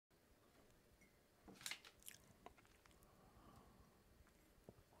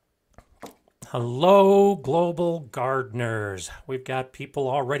Hello, global gardeners. We've got people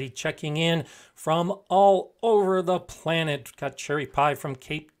already checking in from all over the planet. Got Cherry Pie from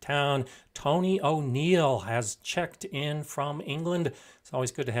Cape Town. Tony O'Neill has checked in from England. It's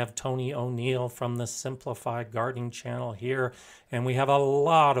always good to have Tony O'Neill from the Simplified Gardening channel here. And we have a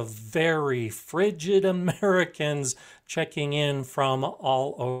lot of very frigid Americans checking in from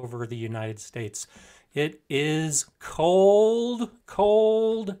all over the United States. It is cold,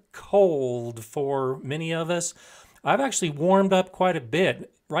 cold, cold for many of us. I've actually warmed up quite a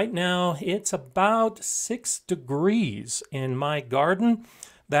bit. Right now, it's about 6 degrees in my garden.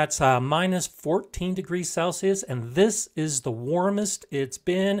 That's minus 14 degrees Celsius, and this is the warmest it's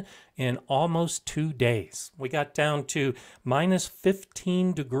been in almost 2 days. We got down to minus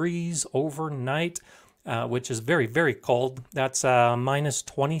 15 degrees overnight, which is very, very cold. That's minus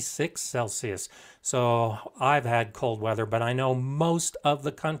 26 Celsius. So I've had cold weather, but I know most of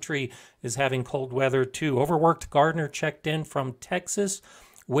the country is having cold weather too. Overworked gardener checked in from Texas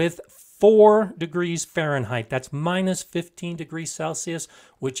with 4 degrees Fahrenheit. That's minus 15 degrees Celsius,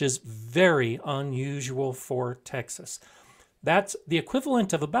 which is very unusual for Texas. That's the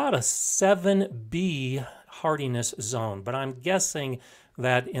equivalent of about a 7B hardiness zone, but I'm guessing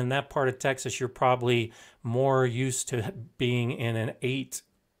that in that part of Texas, you're probably more used to being in an 8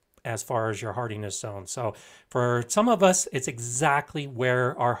 as far as your hardiness zone. So for some of us, it's exactly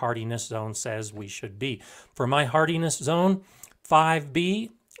where our hardiness zone says we should be. For my hardiness zone,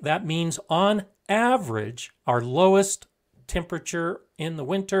 5B, that means on average, our lowest temperature in the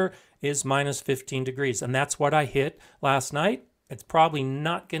winter is minus 15 degrees. And that's what I hit last night. It's probably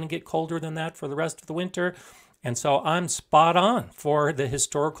not going to get colder than that for the rest of the winter. And so I'm spot on for the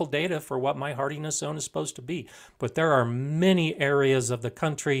historical data for what my hardiness zone is supposed to be. But there are many areas of the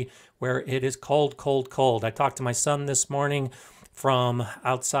country where it is cold, cold, cold. I talked to my son this morning from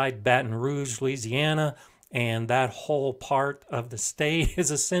outside Baton Rouge, Louisiana, and that whole part of the state is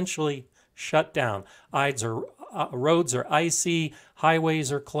essentially shut down. Roads are icy,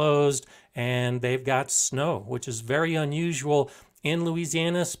 highways are closed, and they've got snow, which is very unusual in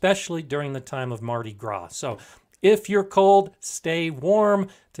Louisiana, especially during the time of Mardi Gras. So if you're cold, stay warm.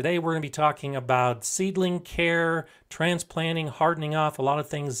 Today we're going to be talking about seedling care, transplanting, hardening off, a lot of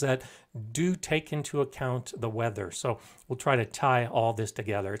things that do take into account the weather. So we'll try to tie all this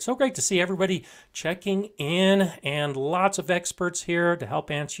together. It's so great to see everybody checking in and lots of experts here to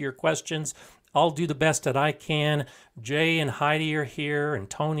help answer your questions. I'll do the best that I can. Jay and Heidi are here, and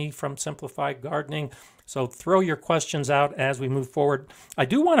Tony from Simplified Gardening. So throw your questions out as we move forward. I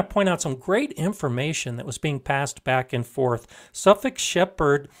do want to point out some great information that was being passed back and forth. Suffolk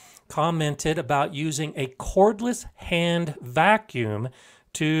Shepherd commented about using a cordless hand vacuum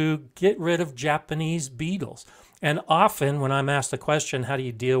to get rid of Japanese beetles. And often when I'm asked the question, how do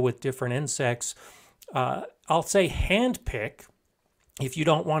you deal with different insects? I'll say hand pick if you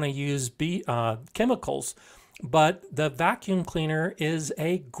don't want to use chemicals. But the vacuum cleaner is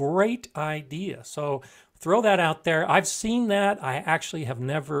a great idea. So throw that out there. I've seen that. I actually have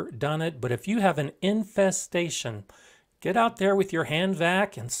never done it. But if you have an infestation, get out there with your hand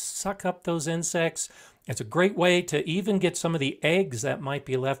vac and suck up those insects. It's a great way to even get some of the eggs that might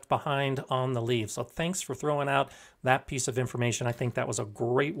be left behind on the leaves. So thanks for throwing out that piece of information. I think that was a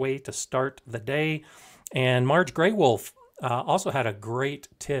great way to start the day. And Marge Graywolf also had a great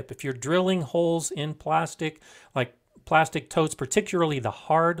tip. If you're drilling holes in plastic, like plastic totes, particularly the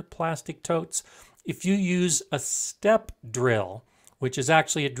hard plastic totes, if you use a step drill, which is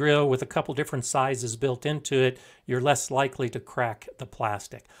actually a drill with a couple different sizes built into it, you're less likely to crack the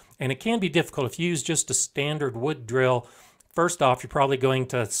plastic. And it can be difficult. If you use just a standard wood drill, first off, you're probably going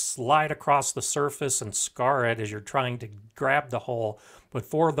to slide across the surface and scar it as you're trying to grab the hole. But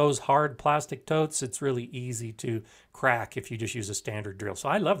for those hard plastic totes, it's really easy to crack if you just use a standard drill. So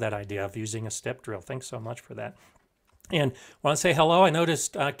I love that idea of using a step drill. Thanks so much for that. And I want to say hello. I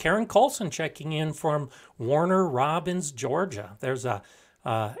noticed Karen Colson checking in from Warner Robins, Georgia. There's a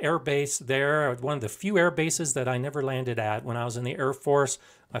air base there, one of the few air bases that I never landed at. When I was in the Air Force,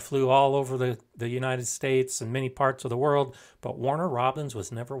 I flew all over the United States and many parts of the world, but Warner Robins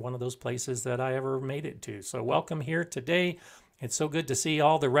was never one of those places that I ever made it to. So welcome here today. It's so good to see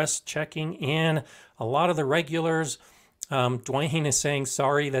all the rest checking in. A lot of the regulars. Dwayne is saying,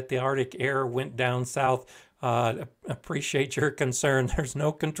 sorry that the Arctic air went down south. Appreciate your concern. There's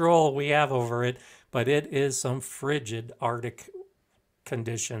no control we have over it, but it is some frigid Arctic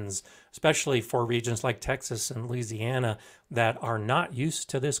conditions, especially for regions like Texas and Louisiana that are not used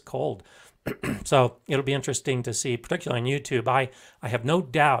to this cold. So it'll be interesting to see, particularly on YouTube. I have no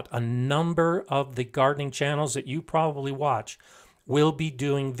doubt a number of the gardening channels that you probably watch will be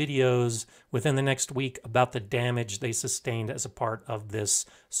doing videos within the next week about the damage they sustained as a part of this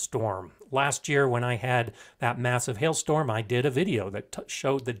storm. Last year when I had that massive hailstorm, I did a video that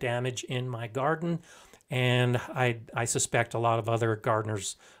showed the damage in my garden. And I suspect a lot of other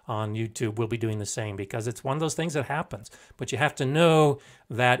gardeners on YouTube will be doing the same, because it's one of those things that happens. But you have to know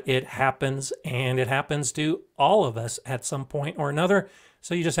that it happens, and it happens to all of us at some point or another.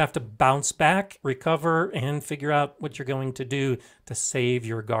 So you just have to bounce back, recover, and figure out what you're going to do to save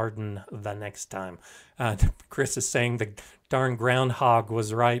your garden the next time. Chris is saying the darn groundhog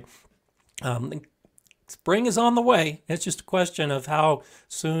was right. Spring is on the way. It's just a question of how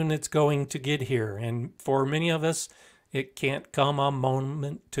soon it's going to get here. And for many of us, it can't come a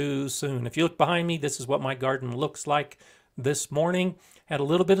moment too soon. If you look behind me, this is what my garden looks like this morning. Had a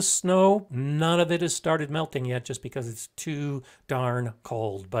little bit of snow. None of it has started melting yet, just because it's too darn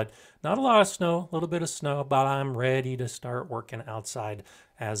cold. But not a lot of snow, a little bit of snow, but I'm ready to start working outside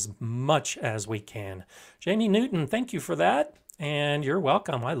as much as we can. Jamie Newton, thank you for that. And you're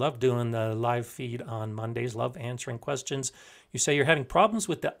welcome. I love doing the live feed on Mondays. Love answering questions. You say you're having problems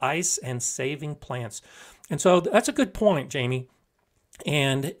with the ice and saving plants. And so that's a good point, Jamie.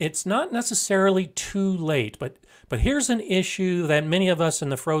 And it's not necessarily too late, but here's an issue that many of us in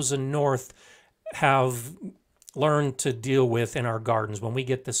the frozen north have learned to deal with in our gardens when we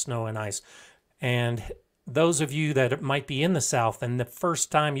get the snow and ice. And those of you that might be in the south and the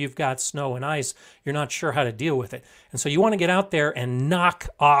first time you've got snow and ice, you're not sure how to deal with it. And so you want to get out there and knock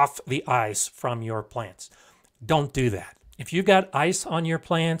off the ice from your plants. Don't do that. If you've got ice on your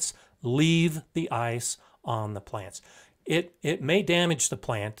plants, leave the ice on the plants. It may damage the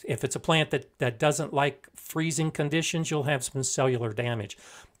plant. If it's a plant that doesn't like freezing conditions, you'll have some cellular damage.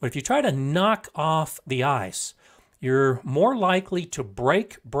 But if you try to knock off the ice, you're more likely to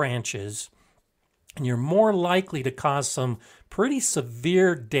break branches, and you're more likely to cause some pretty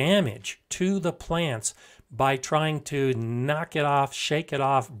severe damage to the plants by trying to knock it off, shake it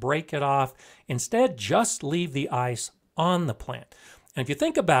off, break it off. Instead, just leave the ice on the plant. And if you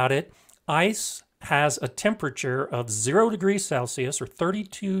think about it, ice has a temperature of 0 degrees Celsius or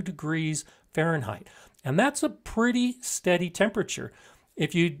 32 degrees Fahrenheit. And that's a pretty steady temperature.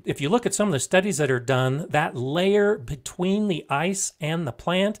 If you look at some of the studies that are done, that layer between the ice and the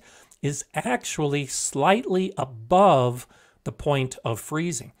plant is actually slightly above the point of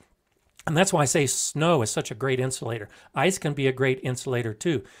freezing. And that's why I say snow is such a great insulator. Ice can be a great insulator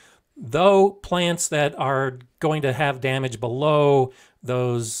too. Though plants that are going to have damage below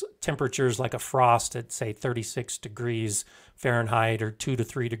those temperatures, like a frost at say 36 degrees Fahrenheit or 2 to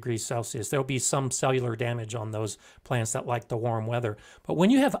 3 degrees Celsius, there'll be some cellular damage on those plants that like the warm weather. But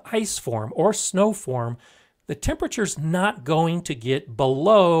when you have ice form or snow form, the temperature's not going to get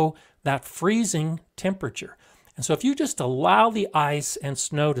below that freezing temperature. And so if you just allow the ice and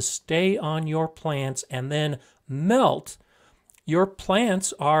snow to stay on your plants and then melt, your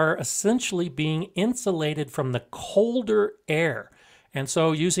plants are essentially being insulated from the colder air. And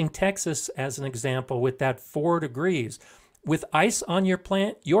so using Texas as an example with that 4 degrees, with ice on your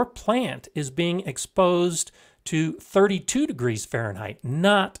plant is being exposed to 32 degrees Fahrenheit,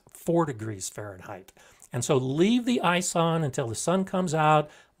 not 4 degrees Fahrenheit. And so leave the ice on until the sun comes out,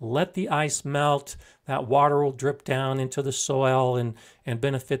 let the ice melt, that water will drip down into the soil and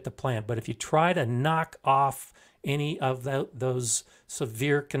benefit the plant. But if you try to knock off any of those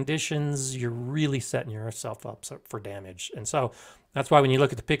severe conditions, you're really setting yourself up for damage. And so that's why when you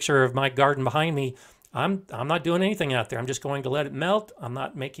look at the picture of my garden behind me, I'm not doing anything out there. I'm just going to let it melt. I'm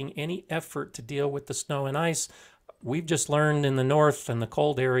not making any effort to deal with the snow and ice. We've just learned in the north and the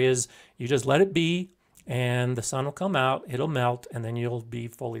cold areas, you just let it be, and the sun will come out, it'll melt, and then you'll be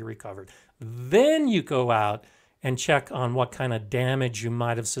fully recovered. Then you go out and check on what kind of damage you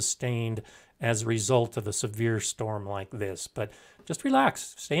might have sustained as a result of a severe storm like this. But just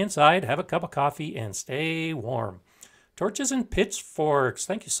relax, stay inside, have a cup of coffee, and stay warm. Torches and Pitchforks,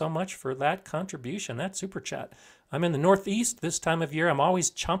 thank you so much for that contribution, that super chat. I'm in the Northeast this time of year. I'm always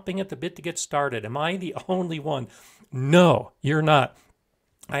chomping at the bit to get started. Am I the only one? No, you're not.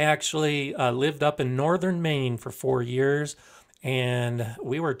 I actually lived up in northern Maine for 4 years, and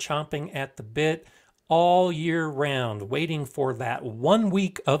we were chomping at the bit all year round, waiting for that 1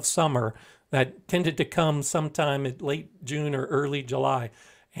 week of summer that tended to come sometime in late June or early July.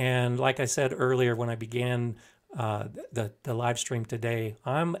 And like I said earlier when I began the live stream today,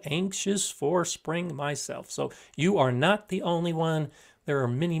 I'm anxious for spring myself. So you are not the only one. There are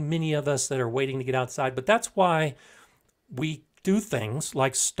many, many of us that are waiting to get outside, but that's why we do things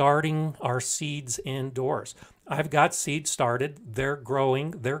like starting our seeds indoors. I've got seeds started, they're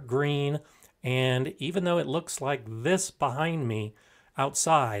growing, they're green, And even though it looks like this behind me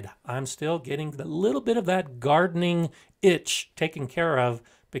outside, I'm still getting a little bit of that gardening itch taken care of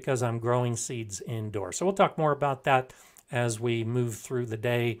because I'm growing seeds indoors. So we'll talk more about that as we move through the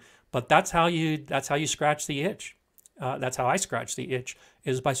day. But that's how you scratch the itch. That's how I scratch the itch,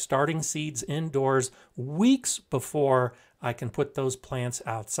 is by starting seeds indoors weeks before I can put those plants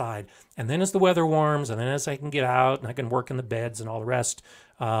outside. And then as the weather warms, and then as I can get out and I can work in the beds and all the rest,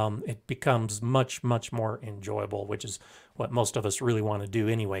 it becomes much, much more enjoyable, which is what most of us really want to do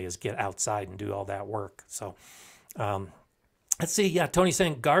anyway, is get outside and do all that work. So let's see. Yeah, Tony's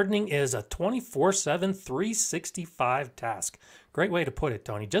saying gardening is a 24/7, 365 task. Great way to put it,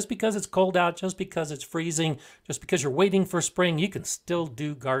 Tony. Just because it's cold out, just because it's freezing, just because you're waiting for spring, you can still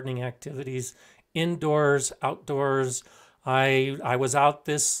do gardening activities indoors, outdoors. I was out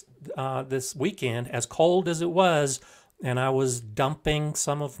this weekend, as cold as it was, and I was dumping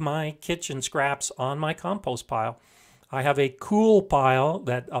some of my kitchen scraps on my compost pile. I have a cool pile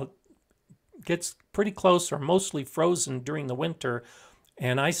that gets pretty close or mostly frozen during the winter,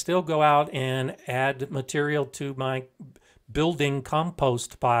 and I still go out and add material to my building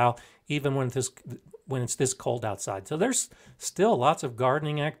compost pile even when it's this cold outside. So there's still lots of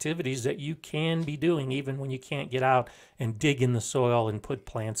gardening activities that you can be doing even when you can't get out and dig in the soil and put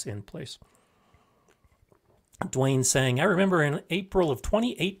plants in place. Dwayne saying, I remember in April of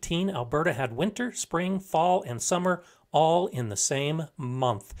 2018, Alberta had winter, spring, fall, and summer all in the same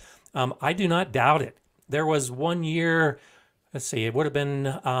month. I do not doubt it. There was one year, let's see, it would have been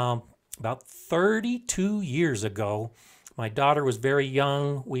about 32 years ago. My daughter was very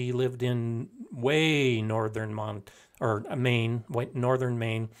young. We lived in way northern Maine, northern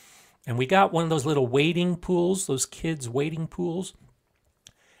Maine, and we got one of those little wading pools, those kids' wading pools.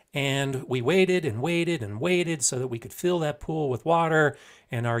 And we waited and waited and waited so that we could fill that pool with water,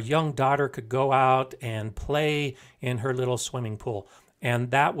 and our young daughter could go out and play in her little swimming pool.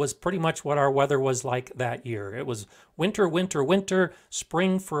 And that was pretty much what our weather was like that year. It was winter, winter, winter,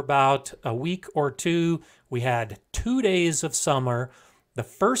 spring for about a week or two. We had 2 days of summer. The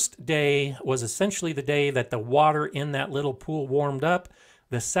first day was essentially the day that the water in that little pool warmed up.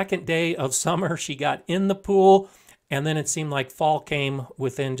 The second day of summer, she got in the pool, and then it seemed like fall came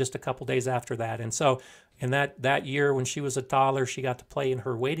within just a couple days after that. And so in that year when she was a toddler, she got to play in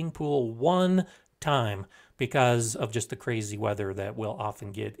her wading pool one time because of just the crazy weather that we'll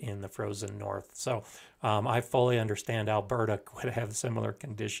often get in the frozen north. So I fully understand Alberta would have similar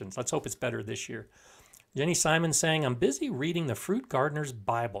conditions. Let's hope it's better this year. Jenny Simon saying, I'm busy reading the Fruit Gardener's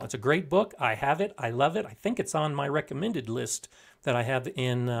Bible. It's a great book. I have it. I love it. I think it's on my recommended list that I have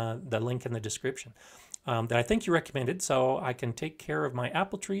in the link in the description that I think you recommended, so I can take care of my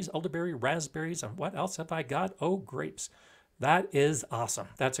apple trees, elderberry, raspberries, and what else have I got? Oh, grapes. That is awesome.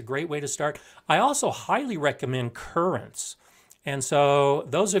 That's a great way to start. I also highly recommend Currants. And so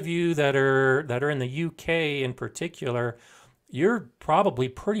those of you that are in the UK in particular, you're probably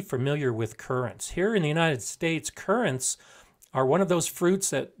pretty familiar with currants. Here in the United States, currants are one of those fruits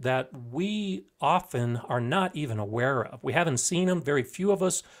that we often are not even aware of. We haven't seen them. Very few of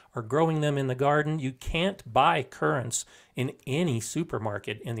us are growing them in the garden. You can't buy currants in any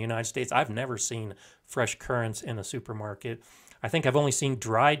supermarket in the United States. I've never seen fresh currants in a supermarket. I think I've only seen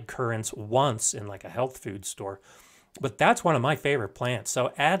dried currants once in like a health food store. But that's one of my favorite plants.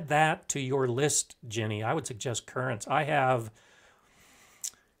 So add that to your list, Jenny. I would suggest currants. I have,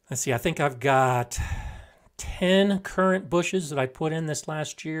 let's see, I think I've got 10 currant bushes that I put in this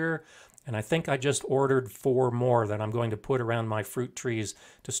last year. And I think I just ordered 4 more that I'm going to put around my fruit trees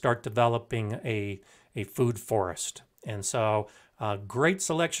to start developing a food forest. And so great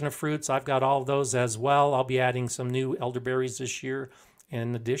selection of fruits. I've got all of those as well. I'll be adding some new elderberries this year.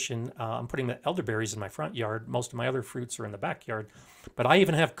 In addition, I'm putting the elderberries in my front yard. Most of my other fruits are in the backyard. But I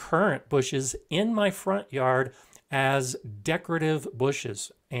even have currant bushes in my front yard as decorative bushes.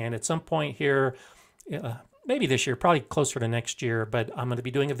 And at some point here, maybe this year, probably closer to next year, but I'm going to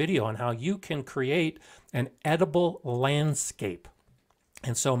be doing a video on how you can create an edible landscape.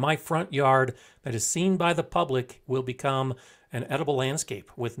 And so my front yard that is seen by the public will become an edible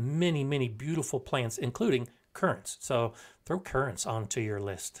landscape with many, many beautiful plants, including currants. So throw currants onto your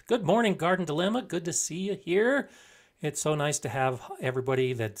list. Good morning, Garden Dilemma. Good to see you here. It's so nice to have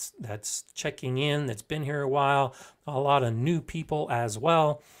everybody that's checking in, that's been here a while, a lot of new people as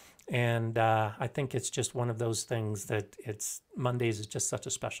well. And I think it's just one of those things that Mondays is just such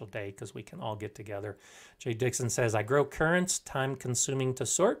a special day because we can all get together. Jay Dixon says, I grow currants, time consuming to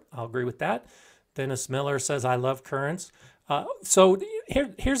sort. I'll agree with that. Dennis Miller says, I love currants. So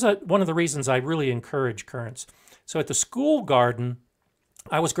here's one of the reasons I really encourage currants. So at the school garden,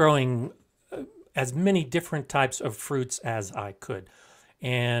 I was growing as many different types of fruits as I could.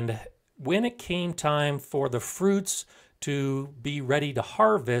 And when it came time for the fruits to be ready to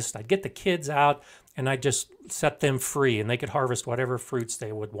harvest, I'd get the kids out and I'd just set them free and they could harvest whatever fruits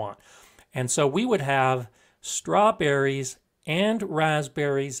they would want. And so we would have strawberries and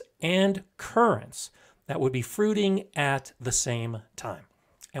raspberries and currants that would be fruiting at the same time.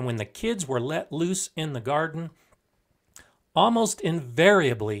 And when the kids were let loose in the garden, almost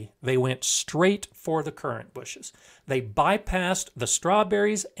invariably, they went straight for the currant bushes. They bypassed the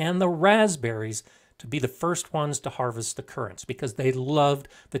strawberries and the raspberries to be the first ones to harvest the currants because they loved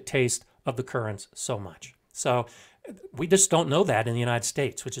the taste of the currants so much. So we just don't know that in the United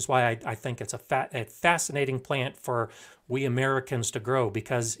States, which is why I think it's a fascinating plant for we Americans to grow,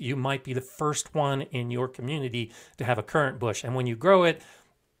 because you might be the first one in your community to have a currant bush. And when you grow it,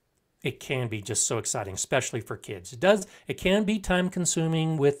 it can be just so exciting, especially for kids. It can be time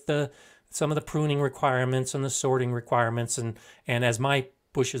consuming with some of the pruning requirements and the sorting requirements. And as my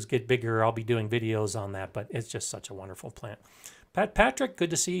bushes get bigger, I'll be doing videos on that, but it's just such a wonderful plant. Pat Patrick, good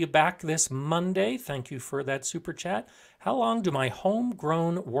to see you back this Monday. Thank you for that super chat. How long do my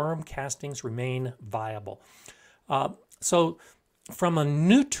homegrown worm castings remain viable? So from a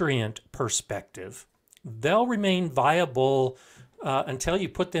nutrient perspective, they'll remain viable until you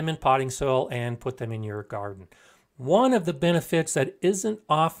put them in potting soil and put them in your garden. One of the benefits that isn't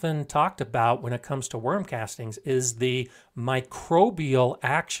often talked about when it comes to worm castings is the microbial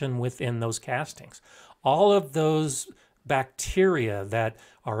action within those castings. All of those bacteria that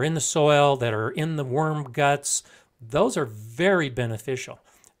are in the soil, that are in the worm guts, those are very beneficial.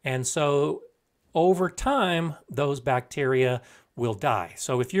 And so over time, those bacteria will die.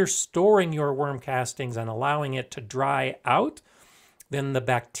 So if you're storing your worm castings and allowing it to dry out, then the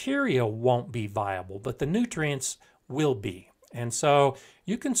bacteria won't be viable, but the nutrients will be. And so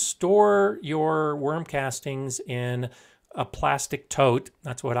you can store your worm castings in a plastic tote.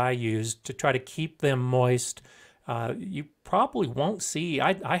 That's what I use to try to keep them moist. You probably won't see,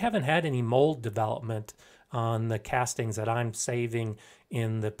 I haven't had any mold development on the castings that I'm saving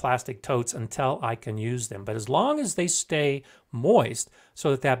in the plastic totes until I can use them. But as long as they stay moist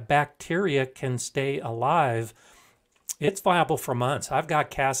so that that bacteria can stay alive, it's viable for months. I've got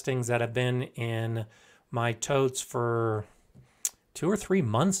castings that have been in my totes for 2 or 3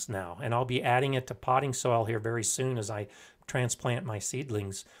 months now, and I'll be adding it to potting soil here very soon as I transplant my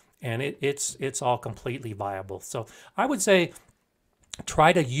seedlings, and it's all completely viable. So I would say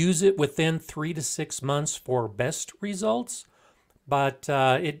try to use it within 3 to 6 months for best results, but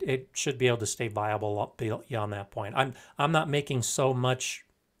it should be able to stay viable beyond that point. I'm not making so much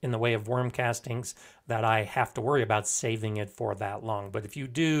in the way of worm castings that I have to worry about saving it for that long. But if you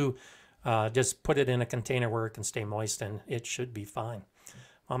do, just put it in a container where it can stay moist and it should be fine.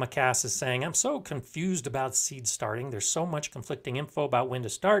 Mama Cass is saying, I'm so confused about seed starting. There's so much conflicting info about when to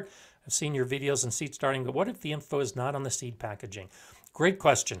start. I've seen your videos on seed starting, but what if the info is not on the seed packaging? Great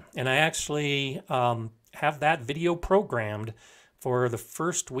question. And I actually have that video programmed for the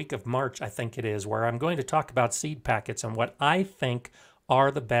first week of March, I think it is, where I'm going to talk about seed packets and what I think are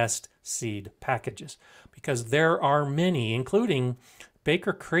the best seed packages, because there are many, including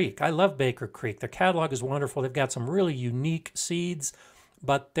Baker Creek. I love Baker Creek. Their catalog is wonderful. They've got some really unique seeds,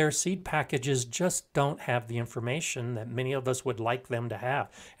 but their seed packages just don't have the information that many of us would like them to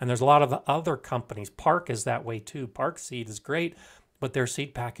have. And there's a lot of other companies. Park is that way too. Park Seed is great, but their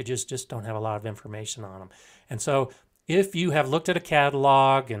seed packages just don't have a lot of information on them. And so if you have looked at a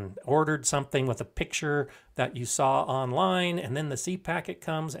catalog and ordered something with a picture that you saw online, and then the seed packet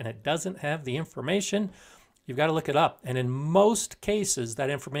comes and it doesn't have the information, you've got to look it up. And in most cases, that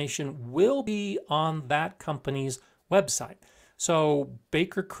information will be on that company's website. So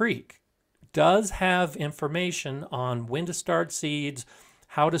Baker Creek does have information on when to start seeds,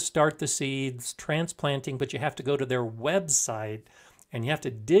 how to start the seeds, transplanting, but you have to go to their website and you have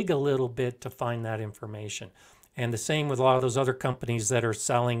to dig a little bit to find that information. And the same with a lot of those other companies that are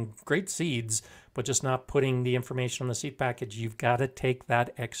selling great seeds, but just not putting the information on the seed package. You've got to take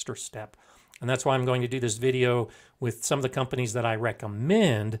that extra step. And that's why I'm going to do this video with some of the companies that I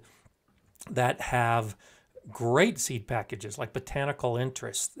recommend that have great seed packages, like Botanical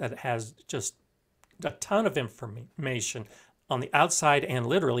Interest, that has just a ton of information on the outside and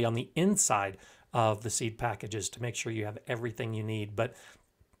literally on the inside of the seed packages to make sure you have everything you need. But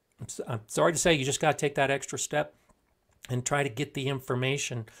I'm sorry to say, you just got to take that extra step and try to get the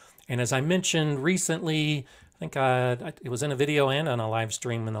information. And as I mentioned recently, I think it was in a video and on a live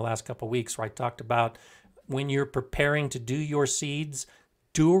stream in the last couple of weeks where I talked about when you're preparing to do your seeds,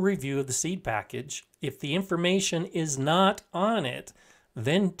 do a review of the seed package. If the information is not on it,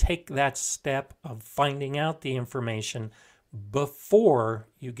 then take that step of finding out the information before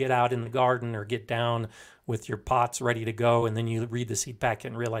you get out in the garden or get down with your pots ready to go, and then you read the seed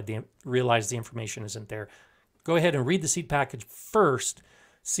packet and realize the information isn't there. Go ahead and read the seed package first,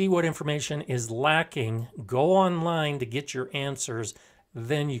 see what information is lacking, go online to get your answers,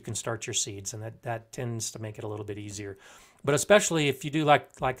 then you can start your seeds, and that tends to make it a little bit easier. But especially if you do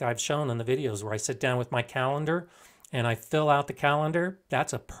like I've shown in the videos where I sit down with my calendar and I fill out the calendar,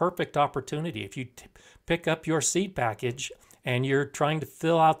 that's a perfect opportunity. If you pick up your seed package and you're trying to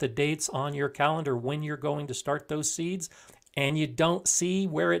fill out the dates on your calendar when you're going to start those seeds, and you don't see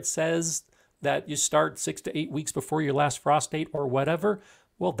where it says that you start 6 to 8 weeks before your last frost date or whatever,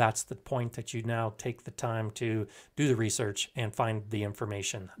 well, that's the point that you now take the time to do the research and find the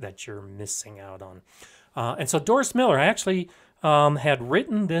information that you're missing out on. And so Doris Miller, I actually had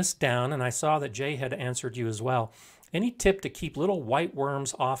written this down, and I saw that Jay had answered you as well. Any tip to keep little white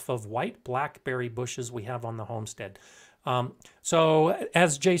worms off of white blackberry bushes we have on the homestead? So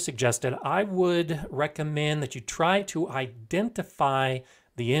as Jay suggested, I would recommend that you try to identify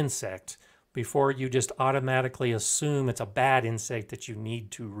the insect before you just automatically assume it's a bad insect that you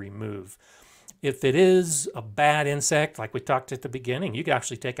need to remove. If it is a bad insect, like we talked at the beginning, you can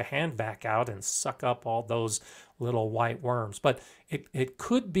actually take a hand vac out and suck up all those little white worms. But it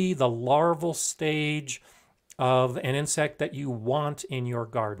could be the larval stage of an insect that you want in your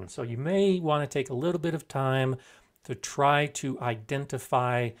garden. So you may want to take a little bit of time to try to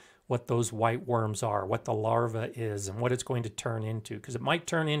identify what those white worms are, what the larva is, and what it's going to turn into. Because it might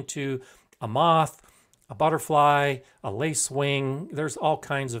turn into a moth, a butterfly, a lacewing. There's all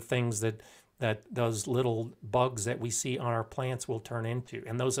kinds of things that those little bugs that we see on our plants will turn into.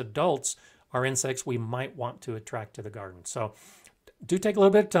 And those adults are insects we might want to attract to the garden. So do take a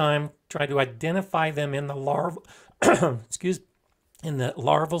little bit of time, try to identify them in the larval, in the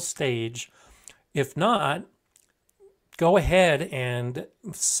larval stage. If not, go ahead and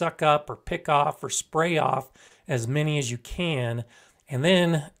suck up or pick off or spray off as many as you can, and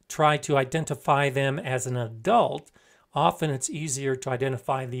then try to identify them as an adult. Often it's easier to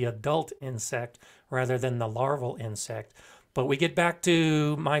identify the adult insect rather than the larval insect. But we get back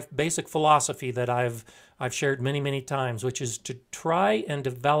to my basic philosophy that I've shared many times, which is to try and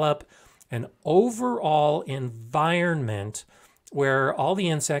develop an overall environment where all the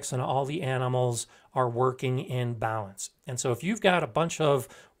insects and all the animals are working in balance. And so if you've got a bunch of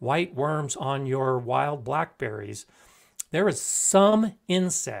white worms on your wild blackberries, there is some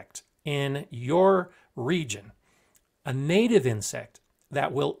insect in your region, a native insect,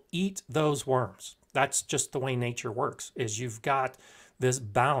 that will eat those worms. That's just the way nature works, is you've got this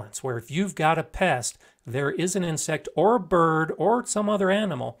balance where if you've got a pest, there is an insect or a bird or some other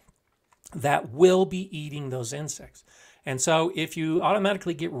animal that will be eating those insects. And so if you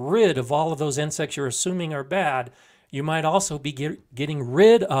automatically get rid of all of those insects you're assuming are bad, you might also be getting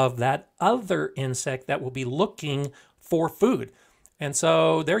rid of that other insect that will be looking for food. And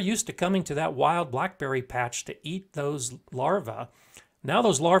so they're used to coming to that wild blackberry patch to eat those larvae. Now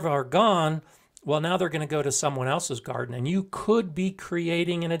those larvae are gone. Well, now they're going to go to someone else's garden, and you could be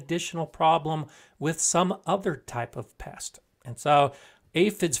creating an additional problem with some other type of pest. And so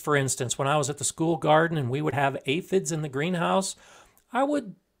aphids, for instance, when I was at the school garden and we would have aphids in the greenhouse, I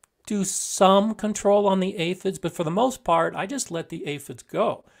would do some control on the aphids, but for the most part, I just let the aphids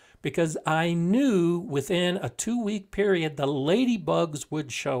go because I knew within a 2-week period, the ladybugs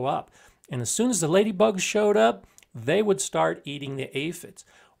would show up. And as soon as the ladybugs showed up, they would start eating the aphids.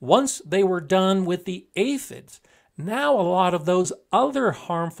 Once they were done with the aphids, now a lot of those other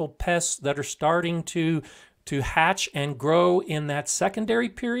harmful pests that are starting to hatch and grow in that secondary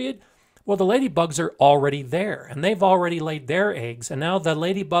period, well, the ladybugs are already there, and they've already laid their eggs. And now the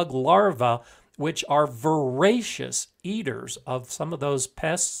ladybug larvae, which are voracious eaters of some of those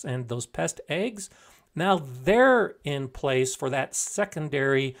pests and those pest eggs, now they're in place for that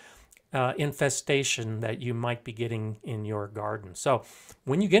secondary infestation that you might be getting in your garden. So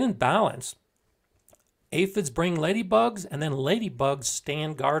when you get in balance, aphids bring ladybugs, and then ladybugs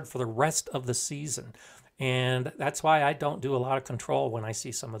stand guard for the rest of the season. And that's why I don't do a lot of control when I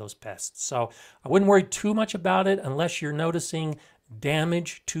see some of those pests. So I wouldn't worry too much about it unless you're noticing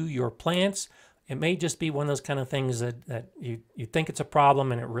damage to your plants. It may just be one of those kind of things that you think it's a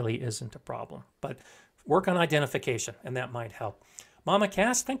problem and it really isn't a problem. But work on identification, and that might help. Mama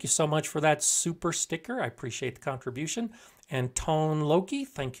Cass, thank you so much for that super sticker. I appreciate the contribution. And Tone Loki,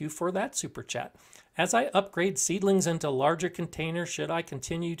 thank you for that super chat. As I upgrade seedlings into larger containers, should I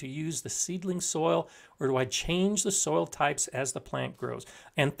continue to use the seedling soil, or do I change the soil types as the plant grows?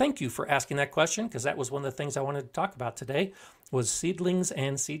 And thank you for asking that question, because that was one of the things I wanted to talk about today. was seedlings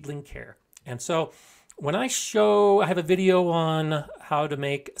and seedling care. And so when I have a video on how to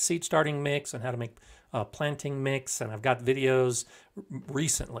make seed starting mix and how to make planting mix, and I've got videos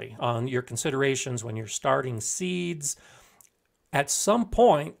recently on your considerations when you're starting seeds. At some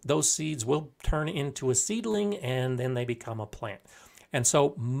point, those seeds will turn into a seedling and then they become a plant. And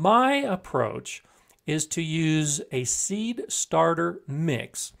so my approach is to use a seed starter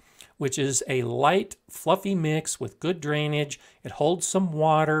mix, which is a light, fluffy mix with good drainage. It holds some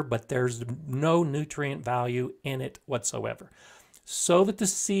water, but there's no nutrient value in it whatsoever, so that the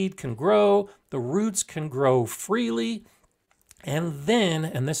seed can grow, the roots can grow freely, and then,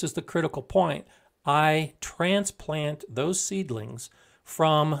 and this is the critical point, I transplant those seedlings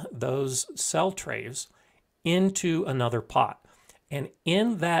from those cell trays into another pot. And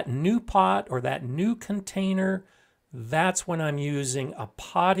in that new pot or that new container, that's when I'm using a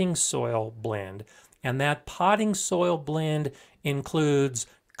potting soil blend. And that potting soil blend includes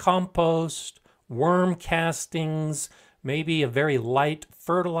compost, worm castings, maybe a very light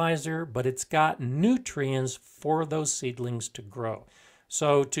fertilizer, but it's got nutrients for those seedlings to grow.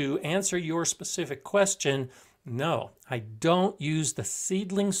 So to answer your specific question, no, I don't use the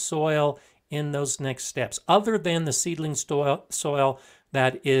seedling soil in those next steps, other than the seedling soil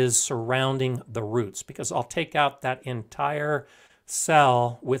that is surrounding the roots, because I'll take out that entire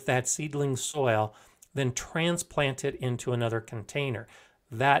cell with that seedling soil, then transplant it into another container.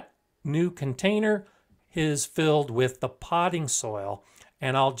 That new container is filled with the potting soil,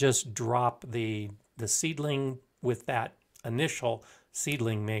 and I'll just drop the seedling with that initial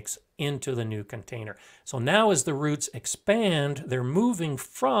seedling mix into the new container. So now as the roots expand, they're moving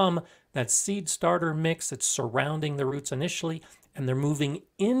from that seed starter mix that's surrounding the roots initially, and they're moving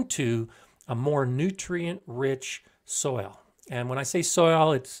into a more nutrient-rich soil. And when I say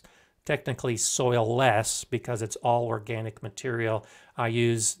soil, it's technically soil-less because it's all organic material. I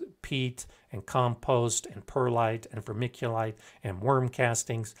use peat and compost and perlite and vermiculite and worm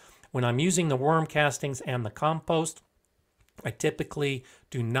castings. When I'm using the worm castings and the compost, I typically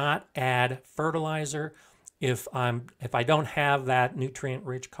do not add fertilizer. If I don't have that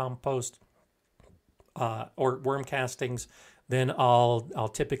nutrient-rich compost or worm castings, then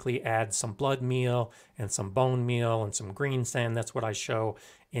I'll typically add some blood meal and some bone meal and some green sand. That's what I show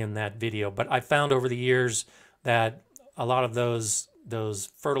in that video. But I found over the years that a lot of those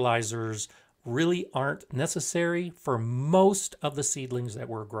fertilizers really aren't necessary for most of the seedlings that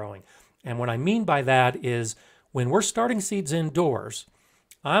we're growing. And what I mean by that is when we're starting seeds indoors,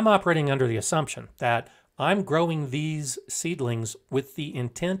 I'm operating under the assumption that I'm growing these seedlings with the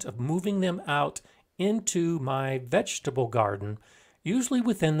intent of moving them out into my vegetable garden, usually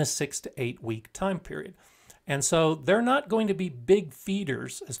within the 6 to 8 week time period. And so they're not going to be big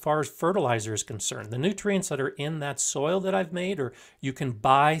feeders as far as fertilizer is concerned. The nutrients that are in that soil that I've made, or you can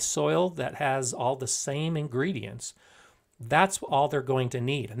buy soil that has all the same ingredients, that's all they're going to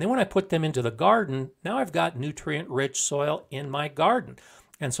need. And then when I put them into the garden, now I've got nutrient-rich soil in my garden.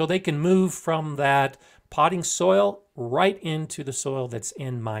 And so they can move from that potting soil right into the soil that's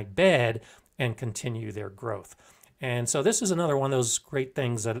in my bed and continue their growth. And so this is another one of those great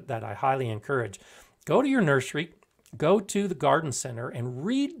things that I highly encourage. Go to your nursery, go to the garden center, and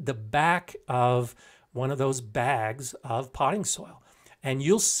read the back of one of those bags of potting soil. And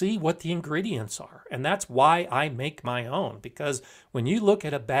you'll see what the ingredients are. And that's why I make my own. Because when you look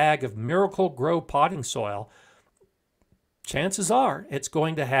at a bag of Miracle-Gro potting soil, chances are it's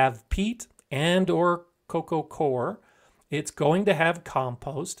going to have peat and or cocoa coir. It's going to have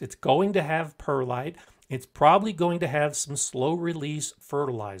compost. It's going to have perlite. It's probably going to have some slow-release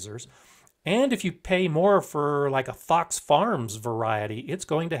fertilizers. And if you pay more for like a Fox Farms variety, it's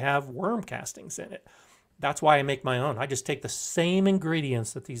going to have worm castings in it. That's why I make my own. I just take the same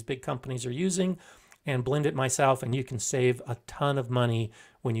ingredients that these big companies are using and blend it myself, and you can save a ton of money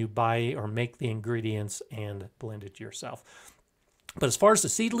when you buy or make the ingredients and blend it yourself. But as far as the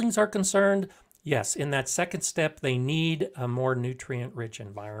seedlings are concerned, yes, in that second step, they need a more nutrient-rich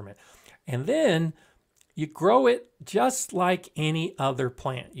environment. And then you grow it just like any other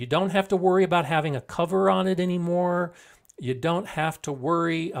plant. You don't have to worry about having a cover on it anymore. You don't have to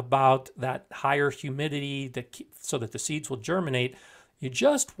worry about that higher humidity so that the seeds will germinate. You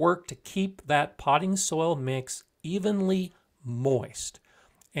just work to keep that potting soil mix evenly moist.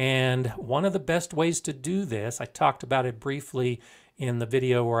 And one of the best ways to do this, I talked about it briefly in the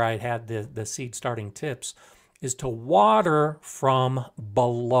video where I had the seed starting tips, is to water from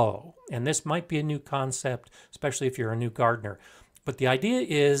below. And this might be a new concept, especially if you're a new gardener. But the idea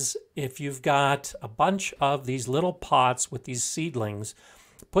is if you've got a bunch of these little pots with these seedlings,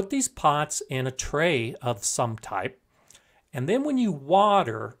 put these pots in a tray of some type And then when you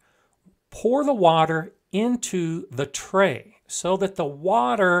water, pour the water into the tray so that the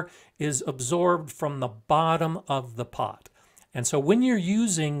water is absorbed from the bottom of the pot. And so when you're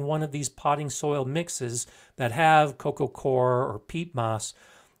using one of these potting soil mixes that have coco coir or peat moss,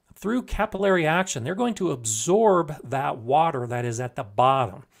 through capillary action, they're going to absorb that water that is at the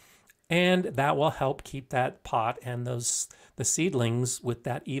bottom. And that will help keep that pot and the seedlings with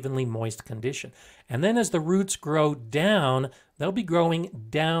that evenly moist condition. And then as the roots grow down, they'll be growing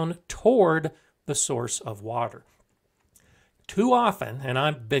down toward the source of water. Too often, and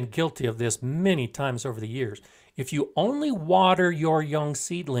I've been guilty of this many times over the years, if you only water your young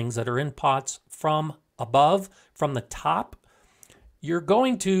seedlings that are in pots from above, from the top, you're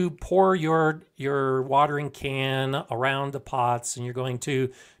going to pour your watering can around the pots and you're going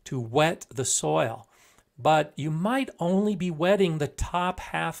to wet the soil. But you might only be wetting the top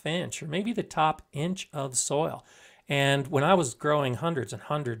 ½ inch or maybe the top inch of soil. And when I was growing hundreds and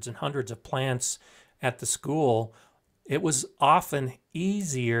hundreds and hundreds of plants at the school, it was often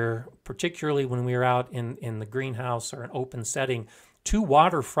easier, particularly when we were out in the greenhouse or an open setting, to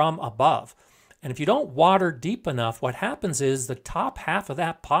water from above. And if you don't water deep enough, what happens is the top half of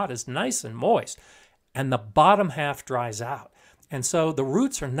that pot is nice and moist and the bottom half dries out. And so the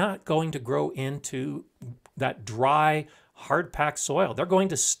roots are not going to grow into that dry, hard-packed soil. They're going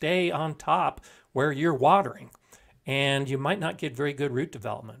to stay on top where you're watering. And you might not get very good root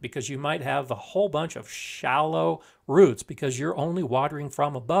development because you might have a whole bunch of shallow roots because you're only watering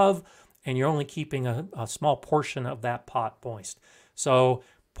from above and you're only keeping a small portion of that pot moist. So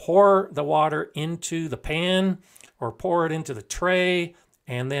pour the water into the pan or pour it into the tray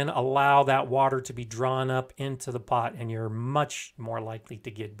and then allow that water to be drawn up into the pot and you're much more likely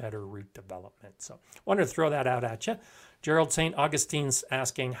to get better root development. So I wanted to throw that out at you. Gerald St. Augustine's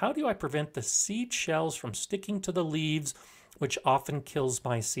asking, how do I prevent the seed shells from sticking to the leaves, which often kills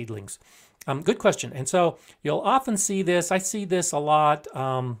my seedlings? Good question. And so you'll often see this. I see this a lot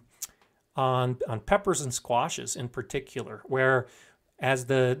on peppers and squashes in particular, where as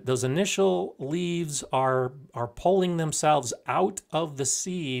those initial leaves are pulling themselves out of the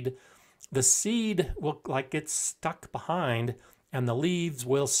seed will like get stuck behind and the leaves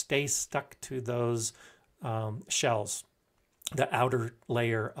will stay stuck to those shells, the outer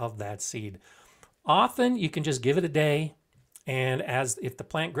layer of that seed. Often you can just give it a day, and if the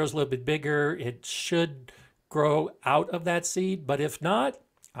plant grows a little bit bigger, it should grow out of that seed. But if not,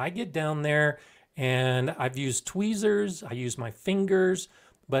 I get down there and I've used tweezers, I use my fingers,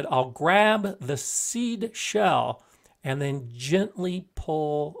 but I'll grab the seed shell and then gently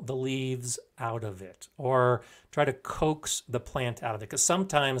pull the leaves out of it or try to coax the plant out of it. Because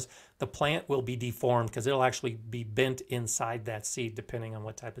sometimes the plant will be deformed because it'll actually be bent inside that seed depending on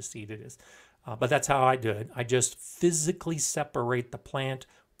what type of seed it is. But that's how I do it. I just physically separate the plant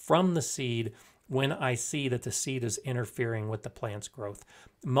from the seed when I see that the seed is interfering with the plant's growth.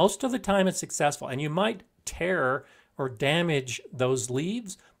 Most of the time it's successful, and you might tear or damage those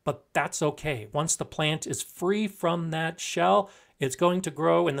leaves, but that's okay. Once the plant is free from that shell, it's going to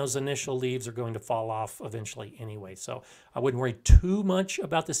grow and those initial leaves are going to fall off eventually anyway. So I wouldn't worry too much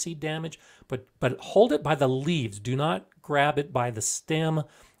about the seed damage, but hold it by the leaves. Do not grab it by the stem.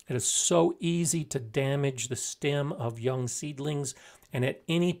 It is so easy to damage the stem of young seedlings. And at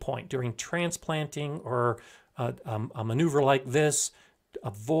any point during transplanting or a maneuver like this,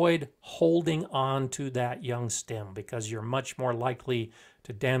 avoid holding on to that young stem because you're much more likely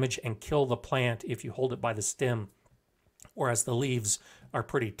to damage and kill the plant if you hold it by the stem, whereas the leaves are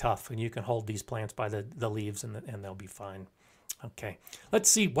pretty tough and you can hold these plants by the leaves and they'll be fine. Okay, let's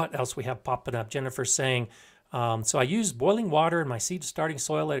see what else we have popping up. Jennifer's saying, so I used boiling water in my seed starting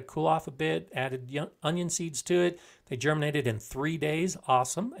soil, let it cool off a bit, added onion seeds to it. They germinated in 3 days.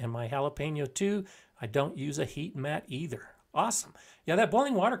 Awesome. And my jalapeno too. I don't use a heat mat either. Awesome. Yeah, that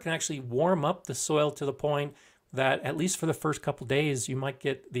boiling water can actually warm up the soil to the point that at least for the first couple days, you might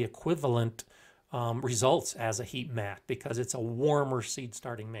get the equivalent results as a heat mat because it's a warmer seed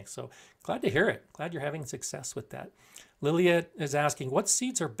starting mix. So glad to hear it. Glad you're having success with that. Lilia is asking, what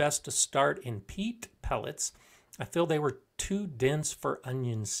seeds are best to start in peat pellets? I feel they were too dense for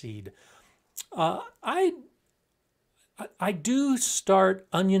onion seed. I do start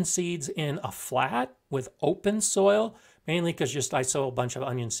onion seeds in a flat with open soil, mainly because I sow a bunch of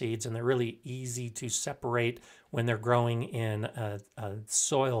onion seeds and they're really easy to separate when they're growing in a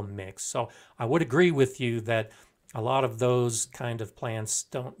soil mix. So I would agree with you that a lot of those kind of plants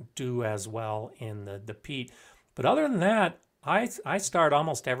don't do as well in the peat. But other than that, I start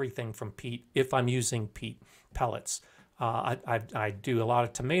almost everything from peat if I'm using peat pellets. I do a lot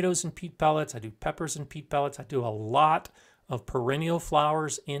of tomatoes in peat pellets. I do peppers in peat pellets. I do a lot of perennial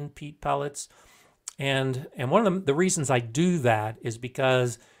flowers in peat pellets. And one of the reasons I do that is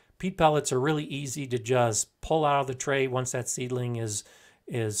because peat pellets are really easy to just pull out of the tray once that seedling is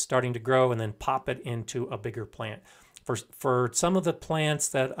starting to grow, and then pop it into a bigger plant. For some of the plants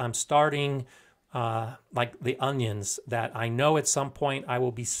that I'm starting, like the onions, that I know at some point I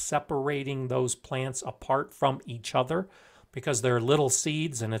will be separating those plants apart from each other because they're little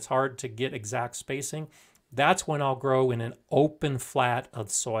seeds and it's hard to get exact spacing. That's when I'll grow in an open flat of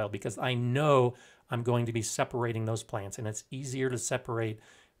soil, because I know I'm going to be separating those plants, and it's easier to separate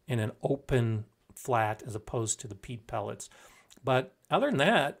in an open flat as opposed to the peat pellets. But other than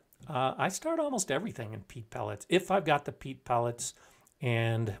that, I start almost everything in peat pellets if I've got the peat pellets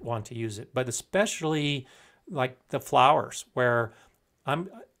and want to use it. But especially like the flowers, where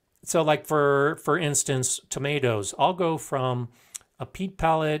so like for instance, tomatoes, I'll go from a peat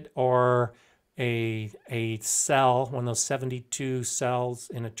pellet or a cell, one of those 72 cells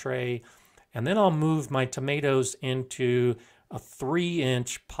in a tray, and then I'll move my tomatoes into a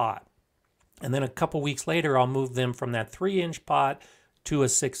 3-inch pot. And then a couple weeks later, I'll move them from that 3-inch pot to a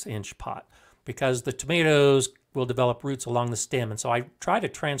 6-inch pot, because the tomatoes will develop roots along the stem. And so I try to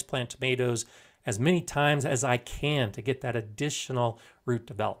transplant tomatoes as many times as I can to get that additional root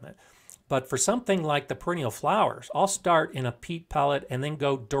development. But for something like the perennial flowers, I'll start in a peat pellet and then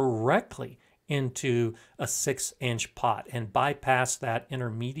go directly into a 6-inch pot and bypass that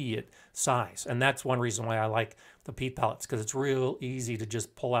intermediate size. And that's one reason why I like the peat pellets, because it's real easy to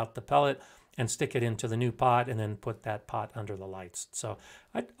just pull out the pellet and stick it into the new pot and then put that pot under the lights. So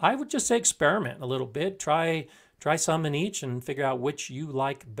I would just say experiment a little bit, try some in each and figure out which you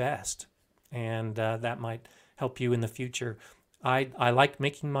like best. And that might help you in the future. I like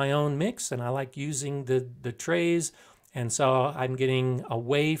making my own mix, and I like using the trays. And so I'm getting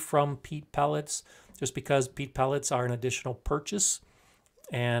away from peat pellets just because peat pellets are an additional purchase,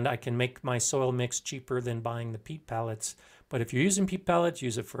 and I can make my soil mix cheaper than buying the peat pellets. But if you're using peat pellets,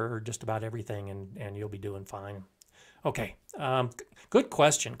 use it for just about everything, and you'll be doing fine. Okay, good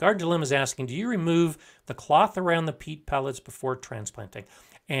question. Garden Dilemma is asking, do you remove the cloth around the peat pellets before transplanting?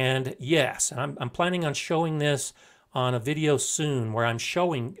 And yes, and I'm planning on showing this on a video soon where I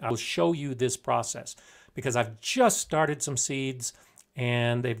will show you this process, because I've just started some seeds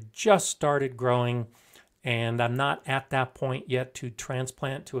and they've just started growing, and I'm not at that point yet to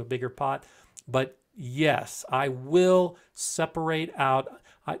transplant to a bigger pot. But yes, I will separate out.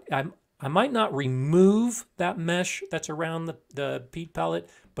 I might not remove that mesh that's around the peat pellet,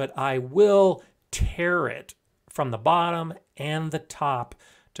 but I will tear it from the bottom and the top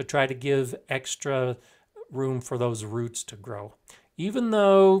to try to give extra room for those roots to grow. Even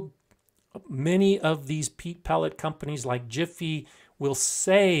though many of these peat pellet companies like Jiffy will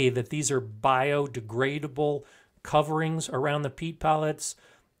say that these are biodegradable coverings around the peat pellets,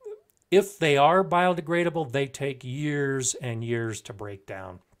 if they are biodegradable, they take years and years to break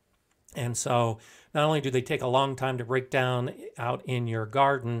down. And so not only do they take a long time to break down out in your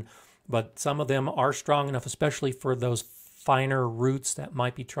garden, but some of them are strong enough, especially for those finer roots that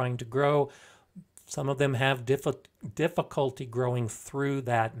might be trying to grow. Some of them have difficulty growing through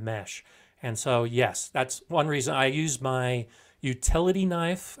that mesh. And so, yes, that's one reason I use my utility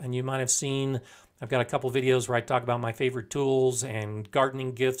knife. And you might have seen, I've got a couple videos where I talk about my favorite tools and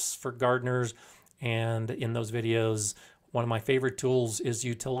gardening gifts for gardeners. And in those videos, one of my favorite tools is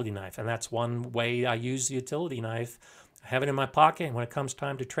utility knife. And that's one way I use the utility knife. I have it in my pocket, and when it comes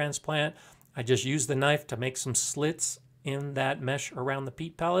time to transplant, I just use the knife to make some slits in that mesh around the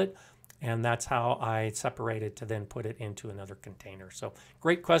peat pellet. And that's how I separate it to then put it into another container. So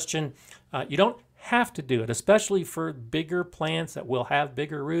great question. You don't have to do it, especially for bigger plants that will have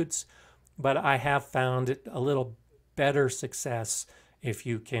bigger roots. But I have found it a little better success if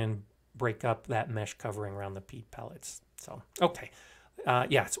you can break up that mesh covering around the peat pellets. So, okay.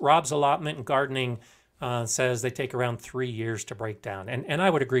 Yeah, it's Rob's Allotment and Gardening says they take around 3 years to break down. And I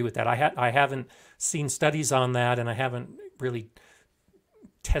would agree with that. I haven't seen studies on that, and I haven't really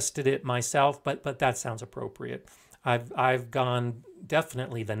tested it myself, but that sounds appropriate. I've gone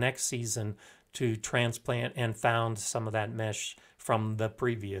definitely the next season to transplant and found some of that mesh from the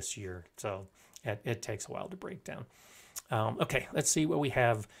previous year. So it takes a while to break down. Okay, let's see what we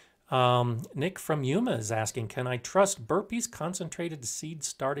have. Nick from Yuma is asking, can I trust Burpee's concentrated seed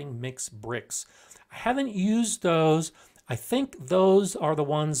starting mix bricks? I haven't used those. I think those are the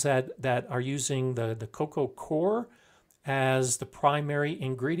ones that are using the cocoa core as the primary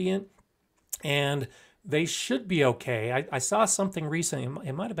ingredient, and they should be okay. I saw something recently.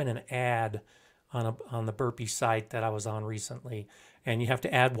 It might have been an ad on the Burpee site that I was on recently, and you have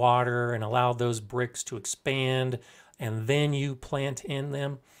to add water and allow those bricks to expand. and then you plant in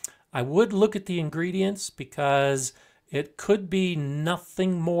them. I would look at the ingredients because it could be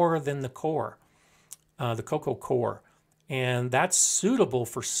nothing more than the core, the cocoa core. And that's suitable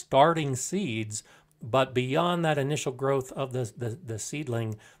for starting seeds, but beyond that initial growth of the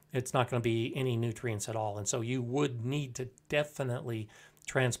seedling, it's not going to be any nutrients at all. And so you would need to definitely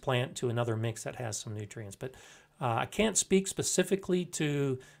transplant to another mix that has some nutrients. But I can't speak specifically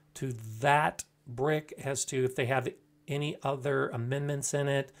to that brick as to if they have any other amendments in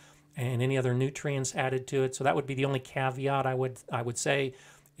it and any other nutrients added to it. So that would be the only caveat I would say,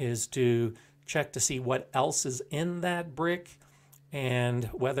 is to check to see what else is in that brick and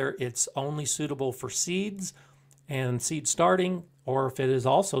whether it's only suitable for seeds and seed starting, or if it is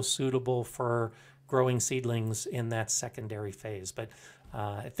also suitable for growing seedlings in that secondary phase. But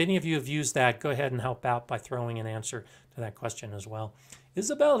if any of you have used that, go ahead and help out by throwing an answer to that question as well.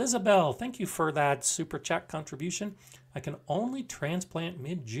 Isabel, thank you for that super chat contribution. I can only transplant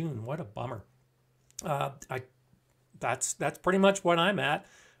mid-June. What a bummer. That's pretty much what I'm at.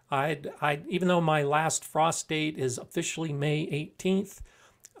 Even though my last frost date is officially May 18th,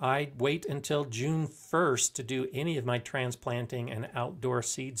 I'd wait until June 1st to do any of my transplanting and outdoor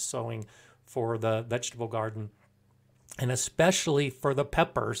seed sowing for the vegetable garden. And especially for the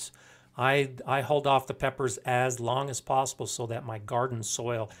peppers, I hold off the peppers as long as possible so that my garden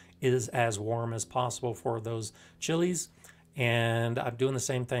soil is as warm as possible for those chilies. And I'm doing the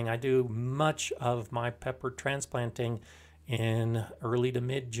same thing. I do much of my pepper transplanting in early to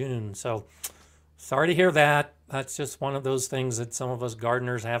mid-June. So sorry to hear that. That's just one of those things that some of us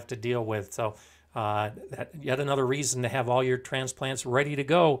gardeners have to deal with. So yet another reason to have all your transplants ready to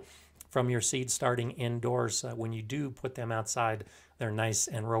go from your seed starting indoors. When you do put them outside, they're nice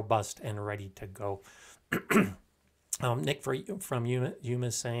and robust and ready to go. Nick from Yuma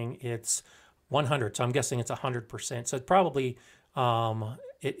is saying it's 100, so I'm guessing it's 100%. So it's probably,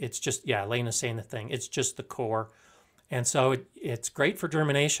 it's just, yeah, Lena's saying the thing. It's just the core. And so it's great for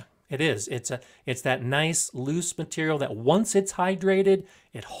germination. It is. It's that nice loose material that once it's hydrated,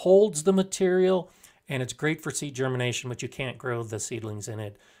 it holds the material, and it's great for seed germination, but you can't grow the seedlings in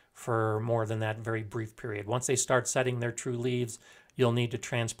it for more than that very brief period. Once they start setting their true leaves, you'll need to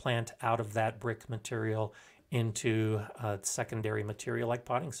transplant out of that brick material into secondary material like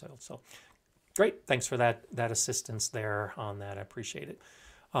potting soil. So great. Thanks for that assistance there on that. I appreciate it.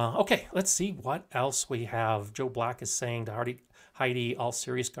 Okay, let's see what else we have. Joe Black is saying to Heidi, all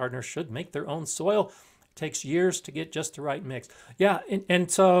serious gardeners should make their own soil. It takes years to get just the right mix. Yeah, and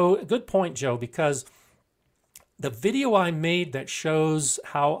so good point, Joe, because the video I made that shows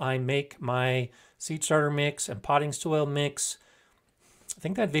how I make my seed starter mix and potting soil mix, I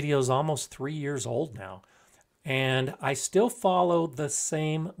think that video is almost 3 years old now. And I still follow the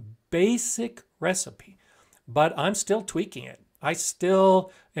same basic recipe, but I'm still tweaking it. I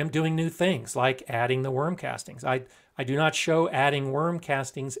still am doing new things like adding the worm castings. I do not show adding worm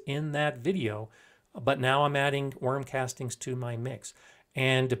castings in that video, but now I'm adding worm castings to my mix.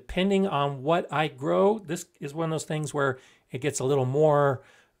 And depending on what I grow, this is one of those things where it gets a little more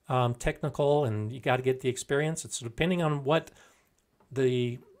technical and you got to get the experience. It's depending on what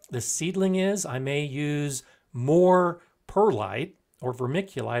the seedling is, I may use more perlite or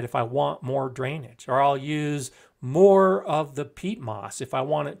vermiculite if I want more drainage, or I'll use more of the peat moss if I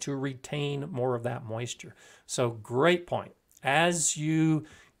want it to retain more of that moisture. So great point. As you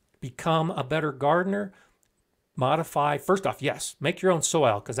become a better gardener, modify, first off, yes, make your own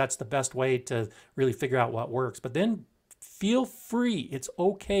soil because that's the best way to really figure out what works. But then feel free, it's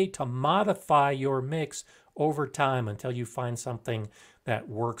okay to modify your mix over time until you find something that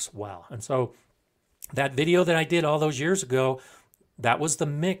works well. And so that video that I did all those years ago, that was the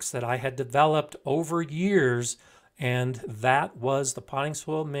mix that I had developed over years, and that was the potting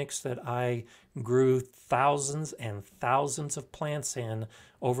soil mix that I grew thousands and thousands of plants in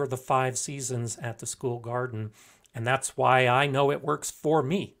over the 5 seasons at the school garden. And that's why I know it works for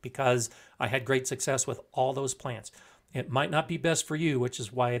me, because I had great success with all those plants. It might not be best for you, which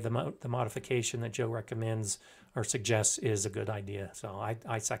is why the modification that Joe recommends or suggests is a good idea. So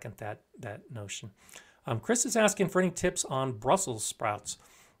I second that notion. Chris is asking for any tips on Brussels sprouts.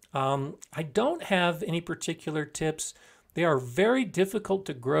 I don't have any particular tips. They are very difficult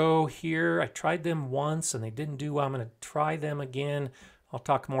to grow here. I tried them once and they didn't do well. I'm going to try them again. I'll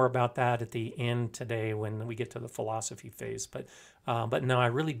talk more about that at the end today when we get to the philosophy phase. But no, I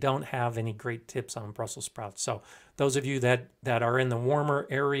really don't have any great tips on Brussels sprouts. So those of you that are in the warmer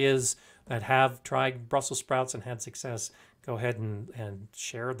areas that have tried Brussels sprouts and had success, go ahead and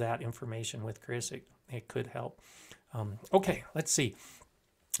share that information with Chris. It could help. Okay, let's see.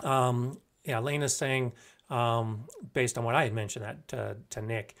 Yeah, Lena's saying based on what I had mentioned that to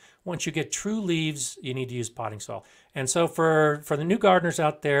Nick. Once you get true leaves, you need to use potting soil. And so for the new gardeners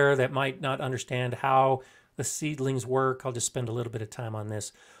out there that might not understand how the seedlings work, I'll just spend a little bit of time on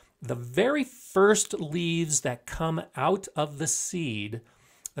this. The very first leaves that come out of the seed,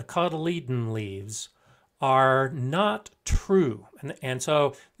 the cotyledon leaves, are not true. And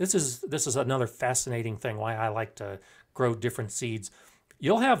so this is another fascinating thing why I like to grow different seeds.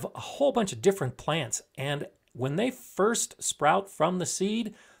 You'll have a whole bunch of different plants, and when they first sprout from the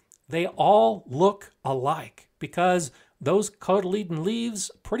seed, they all look alike because those cotyledon leaves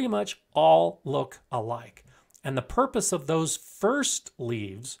pretty much all look alike. And the purpose of those first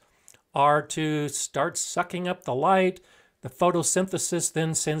leaves are to start sucking up the light. The photosynthesis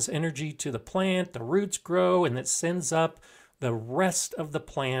then sends energy to the plant, the roots grow, and it sends up the rest of the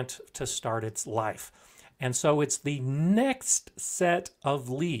plant to start its life. And so it's the next set of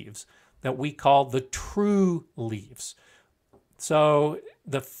leaves that we call the true leaves. So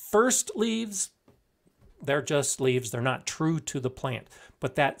the first leaves, they're just leaves. They're not true to the plant.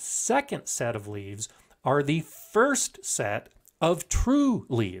 But that second set of leaves are the first set of true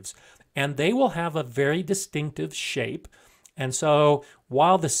leaves. And they will have a very distinctive shape. And so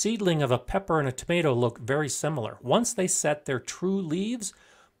while the seedling of a pepper and a tomato look very similar, once they set their true leaves,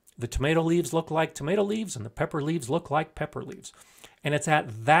 the tomato leaves look like tomato leaves and the pepper leaves look like pepper leaves. And it's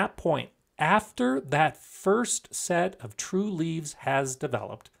at that point, after that first set of true leaves has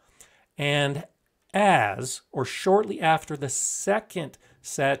developed, and as or shortly after the second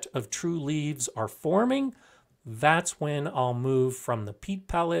set of true leaves are forming, that's when I'll move from the peat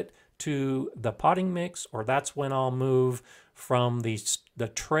pellet to the potting mix, or that's when I'll move from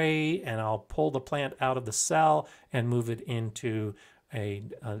the tray and I'll pull the plant out of the cell and move it into a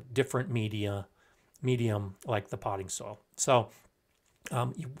different medium like the potting soil. So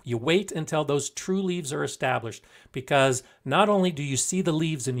you wait until those true leaves are established, because not only do you see the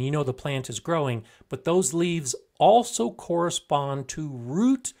leaves and you know the plant is growing, but those leaves also correspond to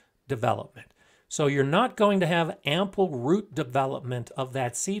root development. So you're not going to have ample root development of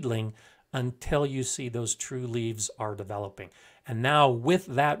that seedling until you see those true leaves are developing. And now with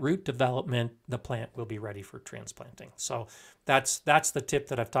that root development, the plant will be ready for transplanting. So that's the tip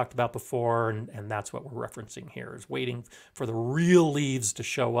that I've talked about before, and that's what we're referencing here, is waiting for the real leaves to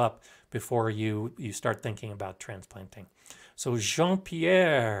show up before you start thinking about transplanting. So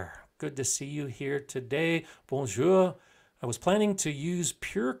Jean-Pierre, good to see you here today. Bonjour. I was planning to use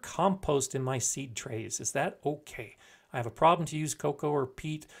pure compost in my seed trays. Is that okay? I have a problem to use cocoa or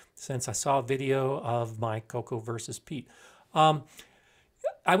peat since I saw a video of my cocoa versus peat.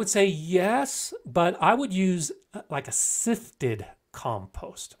 I would say yes, but I would use like a sifted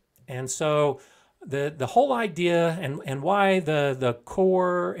compost. And so the whole idea and why the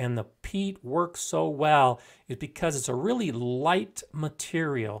coir and the peat work so well is because it's a really light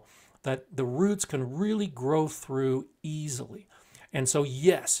material that the roots can really grow through easily. And so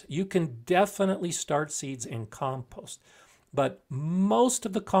yes, you can definitely start seeds in compost. But most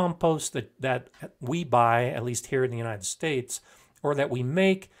of the compost that we buy, at least here in the United States, or that we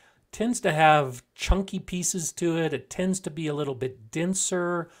make, tends to have chunky pieces to it. It tends to be a little bit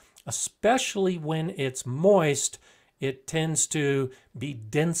denser, especially when it's moist. It tends to be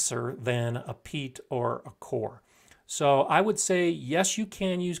denser than a peat or a coir. So I would say, yes, you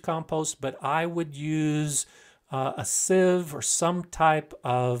can use compost, but I would use a sieve or some type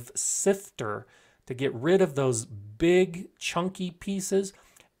of sifter to get rid of those big chunky pieces.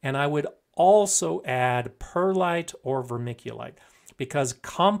 And I would also add perlite or vermiculite, because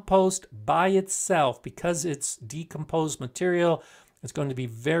compost by itself, because it's decomposed material, it's going to be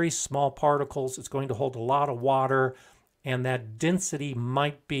very small particles. It's going to hold a lot of water, and that density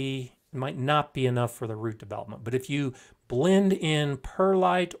might not be enough for the root development. But if you blend in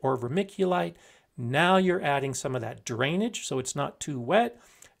perlite or vermiculite, now you're adding some of that drainage so it's not too wet,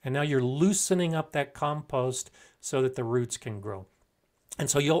 and now you're loosening up that compost so that the roots can grow. And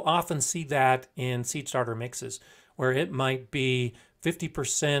so you'll often see that in seed starter mixes, where it might be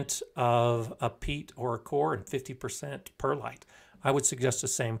 50% of a peat or a coir and 50% perlite. I would suggest the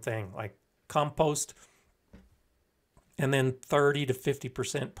same thing, like compost and then 30 to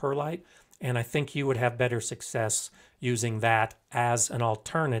 50% perlite. And I think you would have better success using that as an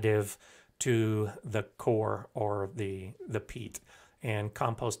alternative to the coir or the peat. And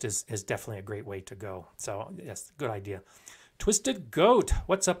compost is definitely a great way to go. So yes, good idea. Twisted Goat.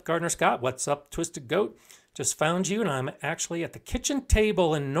 What's up, Gardener Scott? What's up, Twisted Goat? Just found you, and I'm actually at the kitchen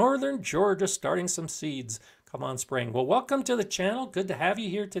table in northern Georgia starting some seeds. Come on, spring. Well, welcome to the channel. Good to have you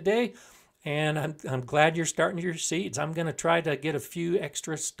here today. And I'm glad you're starting your seeds. I'm going to try to get a few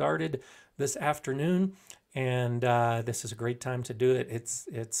extra started this afternoon. and this is a great time to do it.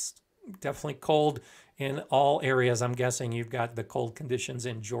 It's definitely cold in all areas. I'm guessing you've got the cold conditions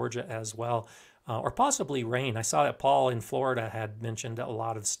in Georgia as well, or possibly rain. I saw that Paul in Florida had mentioned a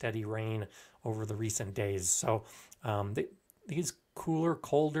lot of steady rain over the recent days. So these cooler,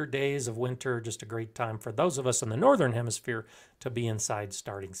 colder days of winter are just a great time for those of us in the northern hemisphere to be inside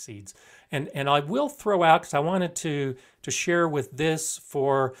starting seeds. And I will throw out, because I wanted to share with this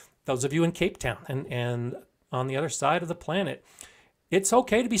for those of you in Cape Town and on the other side of the planet, it's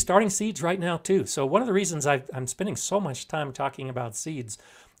okay to be starting seeds right now too. So one of the reasons I'm spending so much time talking about seeds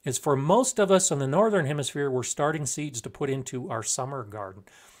is for most of us in the northern hemisphere, we're starting seeds to put into our summer garden.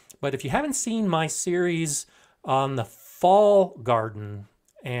 But if you haven't seen my series on the fall garden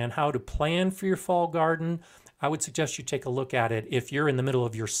and how to plan for your fall garden, I would suggest you take a look at it if you're in the middle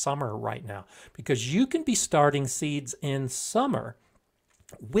of your summer right now, because you can be starting seeds in summer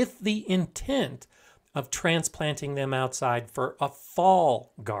with the intent of transplanting them outside for a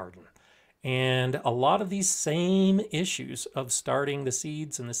fall garden. And a lot of these same issues of starting the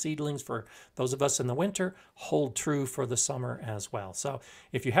seeds and the seedlings for those of us in the winter hold true for the summer as well. So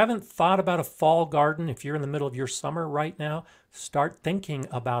if you haven't thought about a fall garden, if you're in the middle of your summer right now, start thinking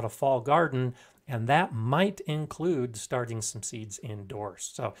about a fall garden, and that might include starting some seeds indoors.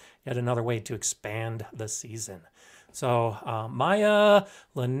 So yet another way to expand the season. So Maya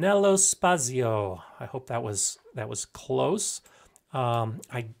Lanello Spazio, I hope that was close.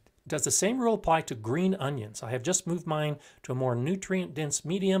 Does the same rule apply to green onions? I have just moved mine to a more nutrient-dense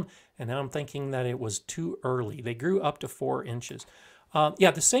medium, and now I'm thinking that it was too early. They grew up to 4 inches.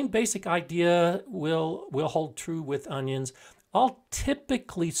 Yeah, the same basic idea will hold true with onions. I'll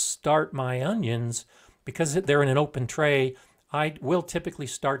typically start my onions, because they're in an open tray, I will typically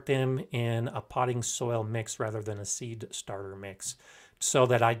start them in a potting soil mix rather than a seed starter mix, so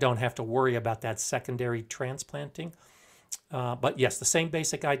that I don't have to worry about that secondary transplanting. But yes, the same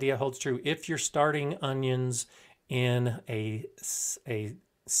basic idea holds true. If you're starting onions in a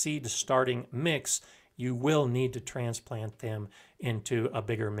seed starting mix, you will need to transplant them into a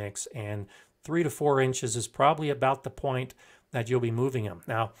bigger mix. And 3 to 4 inches is probably about the point that you'll be moving them.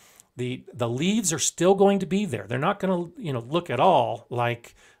 Now, the leaves are still going to be there. They're not going to, look at all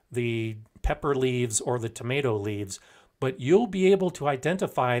like the pepper leaves or the tomato leaves, but you'll be able to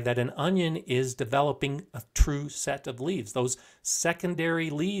identify that an onion is developing a true set of leaves. Those secondary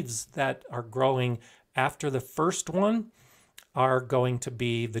leaves that are growing after the first one are going to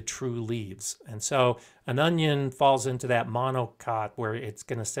be the true leaves. And so an onion falls into that monocot where it's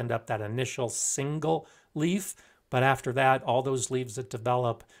going to send up that initial single leaf, but after that, all those leaves that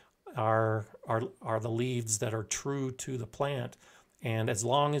develop are the leaves that are true to the plant. And as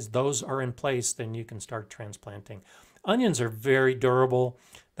long as those are in place, then you can start transplanting. Onions are very durable.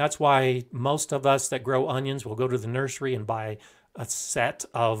 That's why most of us that grow onions will go to the nursery and buy a set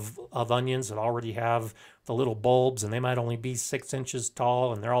of onions that already have the little bulbs, and they might only be 6 inches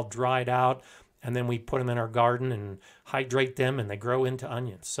tall, and they're all dried out. And then we put them in our garden and hydrate them, and they grow into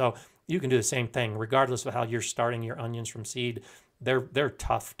onions. So you can do the same thing, regardless of how you're starting your onions from seed. They're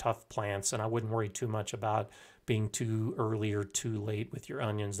tough plants, and I wouldn't worry too much about being too early or too late with your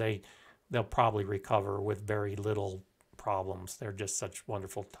onions. They'll probably recover with very little problems. They're just such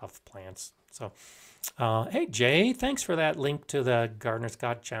wonderful, tough plants. So, hey, Jay, thanks for that link to the Gardener's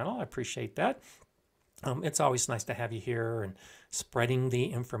God channel. I appreciate that. It's always nice to have you here and spreading the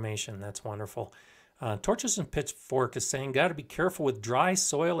information. That's wonderful. Torches and Pitchfork is saying, got to be careful with dry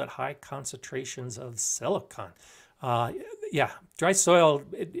soil at high concentrations of silicon. Yeah, dry soil,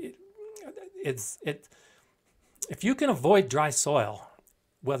 if you can avoid dry soil,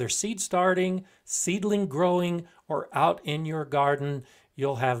 whether seed starting, seedling growing, or out in your garden,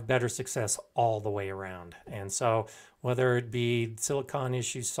 you'll have better success all the way around. And so whether it be silicon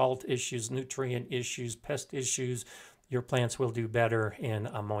issues, salt issues, nutrient issues, pest issues, your plants will do better in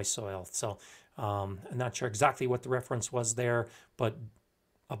a moist soil. So I'm not sure exactly what the reference was there, but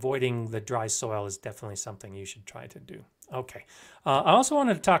avoiding the dry soil is definitely something you should try to do. Okay. I also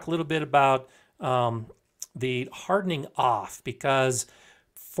wanted to talk a little bit about the hardening off, because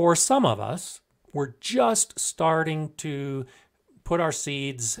for some of us, we're just starting to put our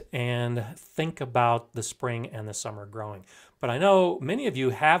seeds and think about the spring and the summer growing. But I know many of you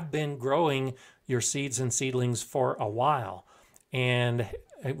have been growing your seeds and seedlings for a while. And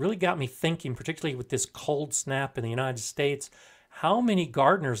it really got me thinking, particularly with this cold snap in the United States, how many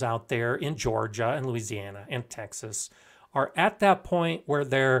gardeners out there in Georgia and Louisiana and Texas are at that point where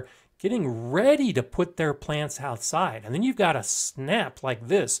they're getting ready to put their plants outside. And then you've got a snap like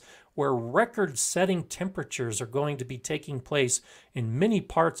this, where record-setting temperatures are going to be taking place in many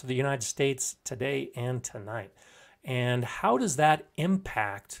parts of the United States today and tonight. And how does that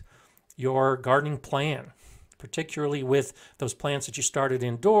impact your gardening plan, particularly with those plants that you started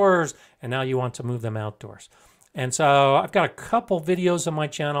indoors and now you want to move them outdoors? And so I've got a couple videos on my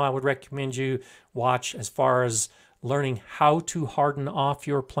channel I would recommend you watch as far as learning how to harden off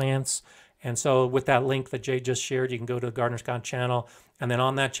your plants. And so with that link that Jay just shared, you can go to the Gardener's Gone channel, and then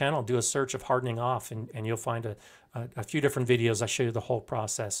on that channel, do a search of hardening off, and you'll find a few different videos. I show you the whole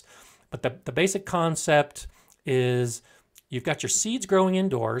process. But the basic concept is you've got your seeds growing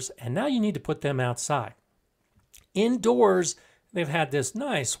indoors, and now you need to put them outside. Indoors, they've had this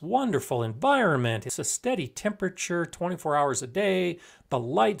nice, wonderful environment. It's a steady temperature 24 hours a day. The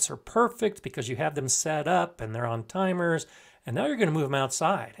lights are perfect because you have them set up and they're on timers. And now you're going to move them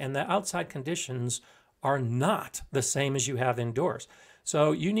outside. And the outside conditions are not the same as you have indoors.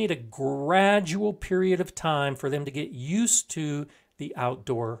 So you need a gradual period of time for them to get used to the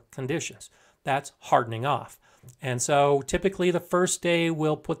outdoor conditions. That's hardening off. And so typically the first day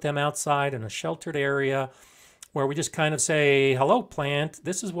we'll put them outside in a sheltered area where we just kind of say, hello plant,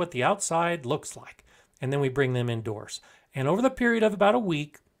 this is what the outside looks like. And then we bring them indoors. And over the period of about a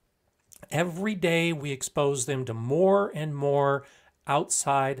week, every day we expose them to more and more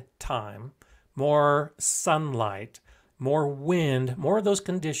outside time, more sunlight, more wind, more of those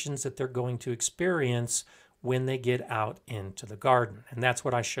conditions that they're going to experience when they get out into the garden. And that's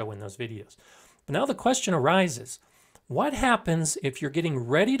what I show in those videos. But now the question arises, what happens if you're getting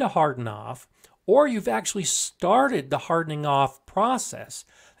ready to harden off, or you've actually started the hardening off process,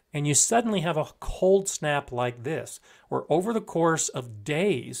 and you suddenly have a cold snap like this, where over the course of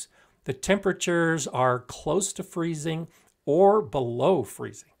days, the temperatures are close to freezing or below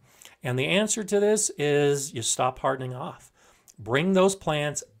freezing? And the answer to this is you stop hardening off. Bring those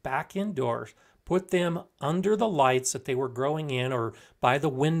plants back indoors. Put them under the lights that they were growing in or by the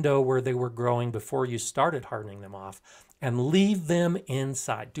window where they were growing before you started hardening them off, and leave them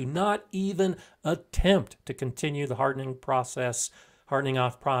inside. Do not even attempt to continue the hardening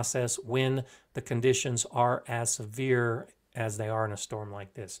off process when the conditions are as severe as they are in a storm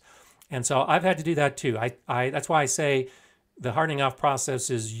like this. And so I've had to do that too. That's why I say the hardening off process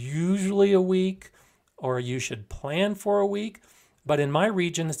is usually a week, or you should plan for a week. But in my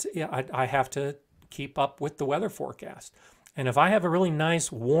region, I have to keep up with the weather forecast. And if I have a really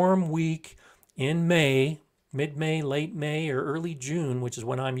nice warm week in May, mid-May, late May, or early June, which is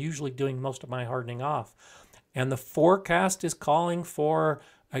when I'm usually doing most of my hardening off, and the forecast is calling for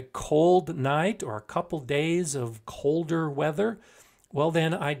a cold night or a couple days of colder weather, well,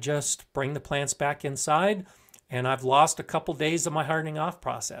 then I just bring the plants back inside, and I've lost a couple days of my hardening off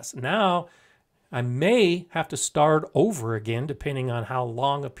process. Now, I may have to start over again, depending on how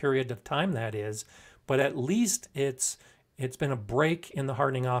long a period of time that is, but at least it's been a break in the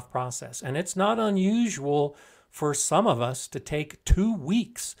hardening off process. And it's not unusual for some of us to take 2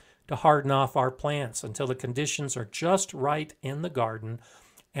 weeks to harden off our plants until the conditions are just right in the garden,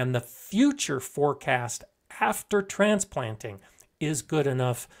 and the future forecast after transplanting is good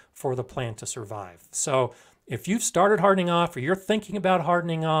enough for the plant to survive. So if you've started hardening off or you're thinking about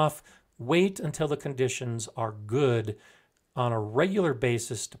hardening off, wait until the conditions are good on a regular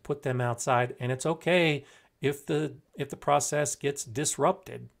basis to put them outside. And it's okay if the process gets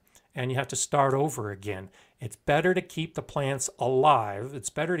disrupted and you have to start over again. It's better to keep the plants alive. It's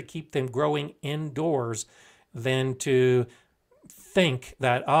better to keep them growing indoors than to think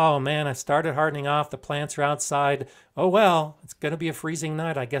that, oh man, I started hardening off, the plants are outside. Oh well, it's going to be a freezing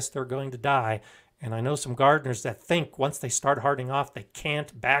night. I guess they're going to die. And I know some gardeners that think once they start hardening off, they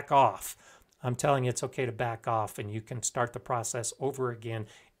can't back off. I'm telling you, it's okay to back off, and you can start the process over again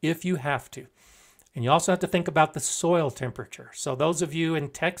if you have to. And you also have to think about the soil temperature. So those of you in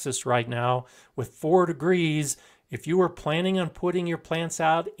Texas right now with 4 degrees, if you were planning on putting your plants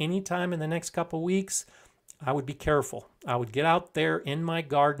out anytime in the next couple weeks, I would be careful. I would get out there in my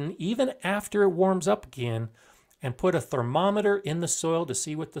garden, even after it warms up again, and put a thermometer in the soil to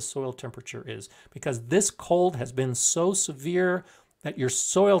see what the soil temperature is. Because this cold has been so severe that your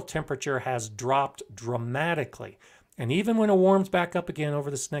soil temperature has dropped dramatically. And even when it warms back up again over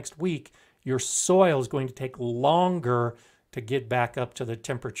this next week, your soil is going to take longer to get back up to the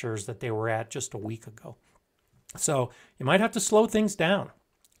temperatures that they were at just a week ago. So you might have to slow things down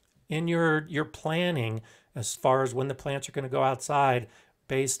in your planning as far as when the plants are going to go outside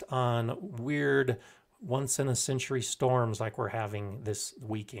based on weird once-in-a-century storms like we're having this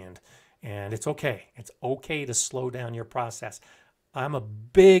weekend. And it's okay. It's okay to slow down your process. I'm a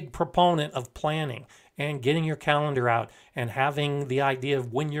big proponent of planning. and getting your calendar out and having the idea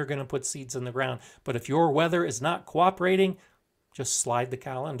of when you're going to put seeds in the ground. But if your weather is not cooperating, just slide the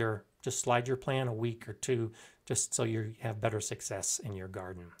calendar, just slide your plan a week or two, just so you have better success in your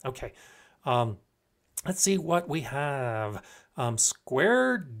garden. Okay, let's see what we have.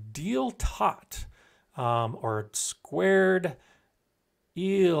 Squared deal tot, or squared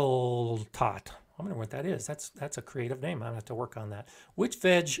eel tot. I wonder what that is. That's a creative name. I'll have to work on that. Which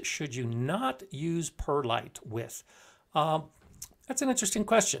veg should you not use perlite with? That's an interesting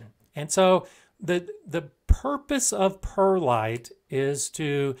question. And so the purpose of perlite is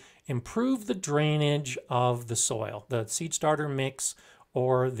to improve the drainage of the soil, the seed starter mix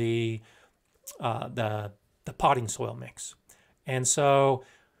or the potting soil mix. And so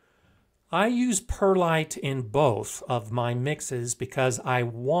I use perlite in both of my mixes because I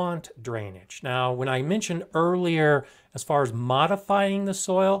want drainage. Now, when I mentioned earlier, as far as modifying the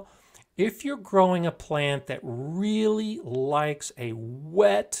soil, if you're growing a plant that really likes a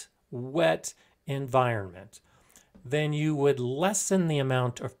wet environment, then you would lessen the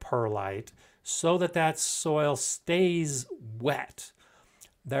amount of perlite so that that soil stays wet.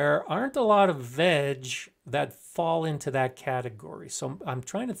 There aren't a lot of veg that fall into that category. So I'm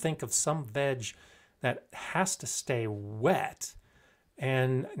trying to think of some veg that has to stay wet,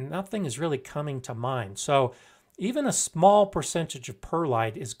 and nothing is really coming to mind. So even a small percentage of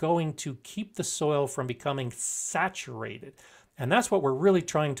perlite is going to keep the soil from becoming saturated. And that's what we're really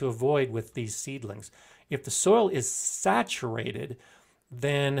trying to avoid with these seedlings. If the soil is saturated,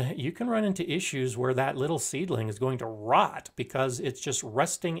 then you can run into issues where that little seedling is going to rot because it's just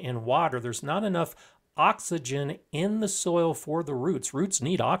resting in water. There's not enough oxygen in the soil for the roots. Roots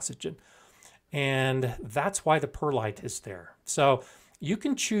need oxygen. And that's why the perlite is there. So you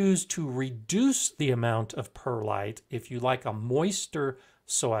can choose to reduce the amount of perlite if you like a moister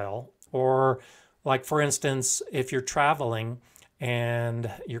soil, or like, for instance, if you're traveling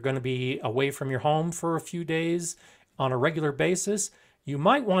and you're going to be away from your home for a few days on a regular basis, you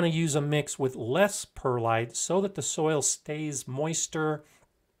might want to use a mix with less perlite so that the soil stays moister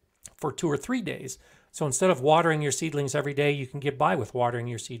for 2 or 3 days. So instead of watering your seedlings every day, you can get by with watering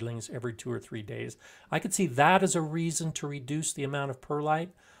your seedlings every 2 or 3 days. I could see that as a reason to reduce the amount of perlite.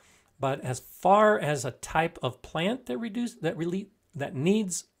 But as far as a type of plant that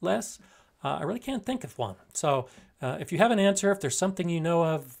needs less, I really can't think of one. So if you have an answer, if there's something you know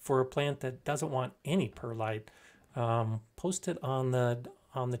of for a plant that doesn't want any perlite, post it on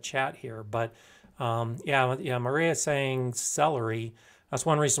the chat here. But yeah, Maria's saying celery. That's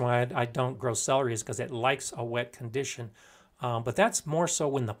one reason why I don't grow celery, is because it likes a wet condition. But that's more so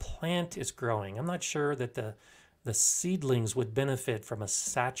when the plant is growing. I'm not sure that the seedlings would benefit from a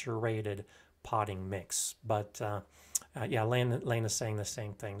saturated potting mix. But yeah, Lena's saying the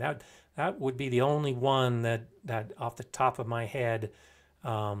same thing. That would be the only one that off the top of my head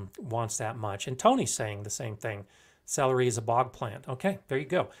wants that much. And Tony's saying the same thing. Celery is a bog plant. Okay, there you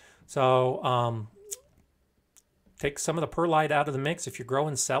go. So take some of the perlite out of the mix if you're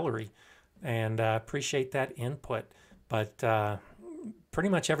growing celery, and appreciate that input. But pretty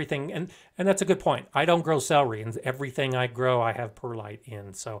much everything, and that's a good point. I don't grow celery, and everything I grow I have perlite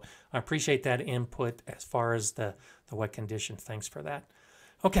in. So I appreciate that input as far as the wet conditions. Thanks for that.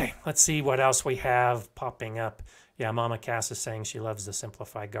 Okay, let's see what else we have popping up. Yeah, Mama Cass is saying she loves the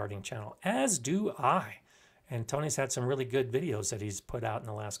Simplified Gardening channel, as do I. And Tony's had some really good videos that he's put out in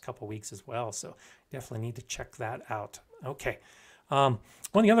the last couple weeks as well. So definitely need to check that out. Okay. One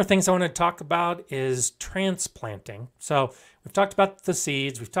of the other things I want to talk about is transplanting. So we've talked about the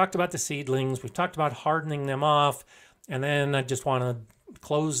seeds, we've talked about the seedlings, we've talked about hardening them off. And then I just want to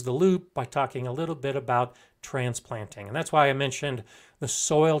close the loop by talking a little bit about transplanting. And that's why I mentioned the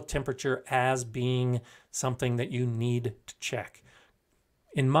soil temperature as being something that you need to check.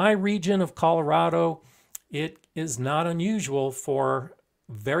 In my region of Colorado, it is not unusual for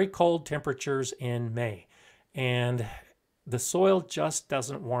very cold temperatures in May, and the soil just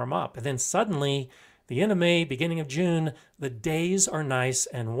doesn't warm up. And then suddenly, the end of May, beginning of June, the days are nice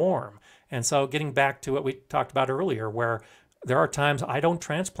and warm. And so getting back to what we talked about earlier, where there are times I don't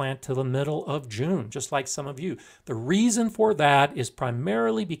transplant till the middle of June, just like some of you. The reason for that is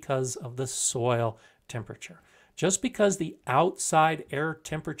primarily because of the soil temperature. Just because the outside air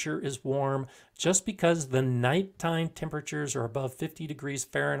temperature is warm, just because the nighttime temperatures are above 50 degrees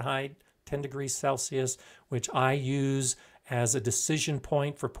Fahrenheit, 10 degrees Celsius, which I use as a decision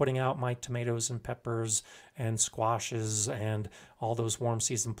point for putting out my tomatoes and peppers and squashes and all those warm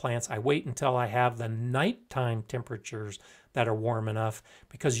season plants. I wait until I have the nighttime temperatures that are warm enough,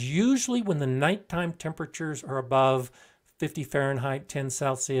 because usually when the nighttime temperatures are above 50 Fahrenheit, 10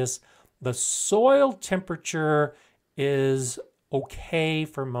 Celsius, The soil temperature is okay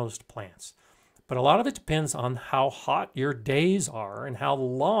for most plants, but a lot of it depends on how hot your days are and how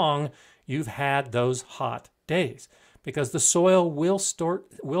long you've had those hot days, because the soil will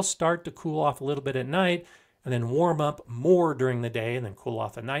start to cool off a little bit at night and then warm up more during the day and then cool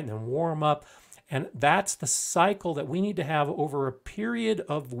off at night and then warm up. And that's the cycle that we need to have over a period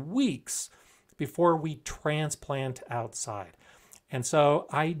of weeks before we transplant outside. And so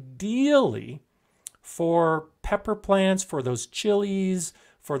ideally, for pepper plants, for those chilies,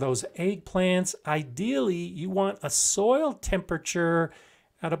 for those eggplants, ideally you want a soil temperature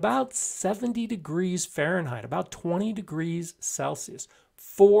at about 70 degrees Fahrenheit, about 20 degrees Celsius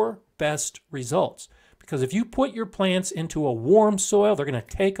for best results. Because if you put your plants into a warm soil, they're going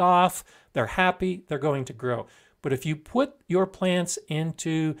to take off, they're happy, they're going to grow. But if you put your plants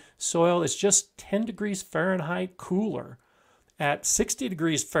into soil that's just 10 degrees Fahrenheit cooler, at 60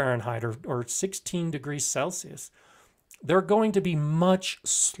 degrees Fahrenheit or 16 degrees Celsius, they're going to be much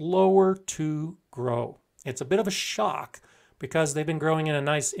slower to grow. It's a bit of a shock because they've been growing in a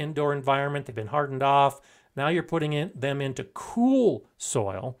nice indoor environment. They've been hardened off. Now you're putting them into cool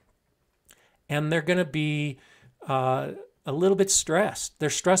soil, and they're going to be a little bit stressed. They're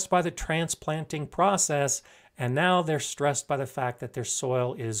stressed by the transplanting process, and now they're stressed by the fact that their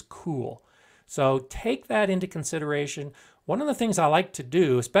soil is cool. So take that into consideration. One of the things I like to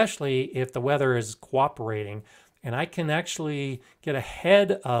do, especially if the weather is cooperating, and I can actually get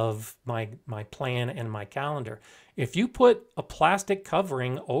ahead of my plan and my calendar. If you put a plastic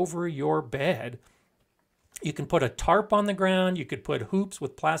covering over your bed, you can put a tarp on the ground, you could put hoops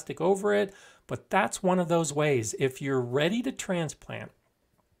with plastic over it, but that's one of those ways. If you're ready to transplant,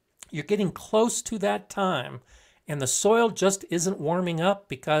 you're getting close to that time, and the soil just isn't warming up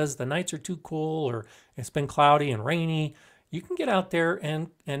because the nights are too cool or it's been cloudy and rainy, you can get out there and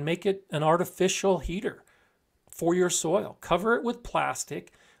make it an artificial heater for your soil. Cover it with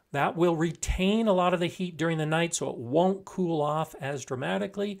plastic. That will retain a lot of the heat during the night so it won't cool off as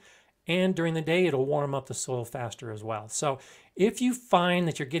dramatically. And during the day, it'll warm up the soil faster as well. So if you find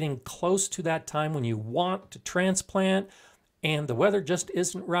that you're getting close to that time when you want to transplant and the weather just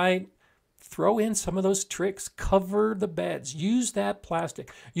isn't right, throw in some of those tricks. Cover the beds. Use that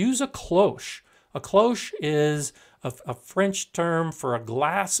plastic. Use a cloche. A cloche is a French term for a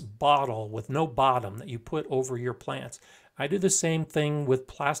glass bottle with no bottom that you put over your plants. I do the same thing with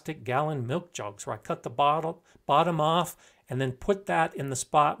plastic gallon milk jugs where I cut the bottom off and then put that in the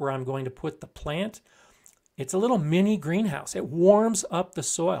spot where I'm going to put the plant. It's a little mini greenhouse. It warms up the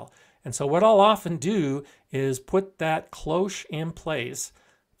soil. And so what I'll often do is put that cloche in place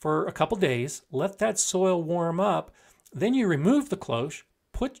for a couple days, let that soil warm up, then you remove the cloche,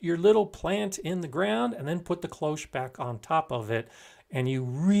 put your little plant in the ground, and then put the cloche back on top of it. And you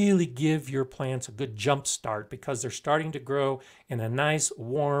really give your plants a good jump start because they're starting to grow in a nice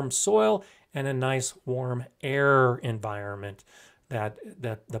warm soil and a nice warm air environment that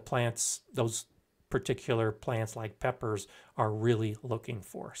the plants, those particular plants like peppers, are really looking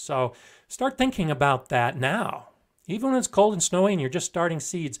for. So start thinking about that now. Even when it's cold and snowy and you're just starting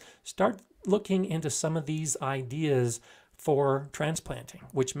seeds, start looking into some of these ideas for transplanting,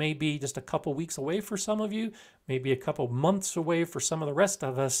 which may be just a couple weeks away for some of you, maybe a couple months away for some of the rest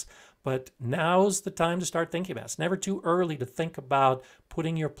of us, but now's the time to start thinking about it. It's never too early to think about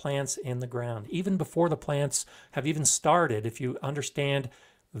putting your plants in the ground, even before the plants have even started. If you understand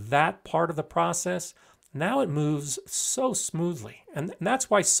that part of the process, now it moves so smoothly. And that's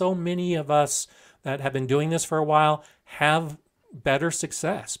why so many of us that have been doing this for a while have better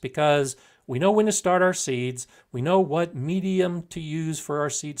success, because we know when to start our seeds, we know what medium to use for our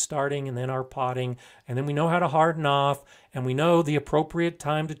seed starting and then our potting, and then we know how to harden off, and we know the appropriate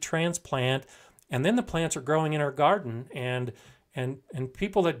time to transplant, and then the plants are growing in our garden, and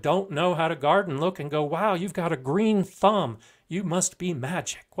people that don't know how to garden look and go, wow, you've got a green thumb, you must be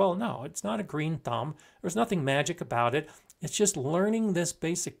magic. Well, no, it's not a green thumb. There's nothing magic about it. It's just learning this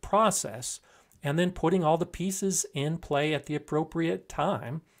basic process and then putting all the pieces in play at the appropriate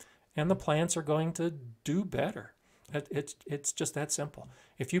time, and the plants are going to do better. It's just that simple.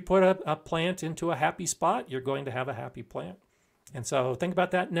 If you put a plant into a happy spot, you're going to have a happy plant. And so think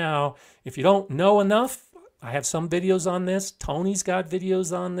about that now. If you don't know enough, I have some videos on this. Tony's got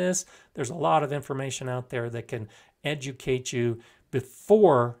videos on this. There's a lot of information out there that can educate you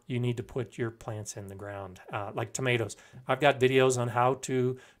before you need to put your plants in the ground, like tomatoes. I've got videos on how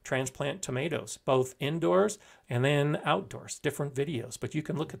to transplant tomatoes, both indoors and then outdoors, different videos. But you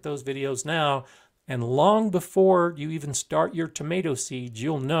can look at those videos now, and long before you even start your tomato seeds,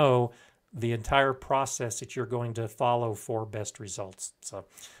 you'll know the entire process that you're going to follow for best results. So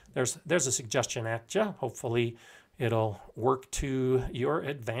there's a suggestion at you. Hopefully it'll work to your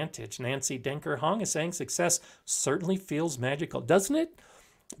advantage. Nancy Denker Hong is saying success certainly feels magical, doesn't it?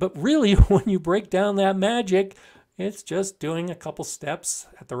 But really, when you break down that magic, it's just doing a couple steps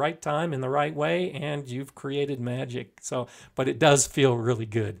at the right time in the right way, and you've created magic. So, but it does feel really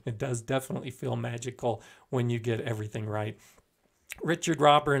good. It does definitely feel magical when you get everything right. Richard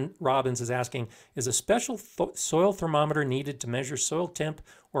Robbins is asking, is a special soil thermometer needed to measure soil temp,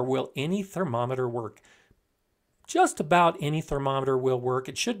 or will any thermometer work? Just about any thermometer will work.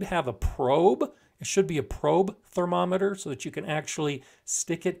 It should have a probe. It should be a probe thermometer so that you can actually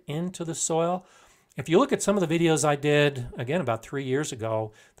stick it into the soil. If you look at some of the videos I did, again, about 3 years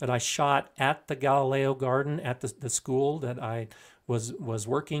ago, that I shot at the Galileo garden at the school that I was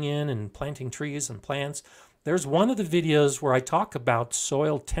working in and planting trees and plants, there's one of the videos where I talk about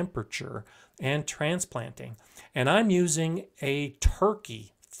soil temperature and transplanting. And I'm using a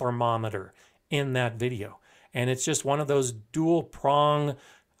turkey thermometer in that video. And it's just one of those dual prong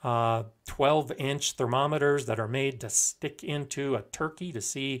 12-inch thermometers that are made to stick into a turkey to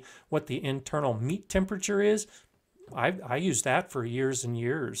see what the internal meat temperature is. I used that for years and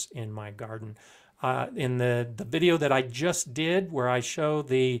years in my garden. In the video that I just did, where I show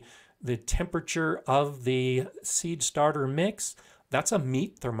the temperature of the seed starter mix, that's a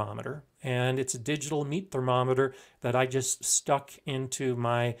meat thermometer, and it's a digital meat thermometer that I just stuck into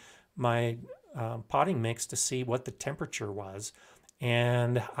my potting mix to see what the temperature was.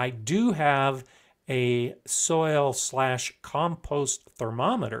 And I do have a soil/compost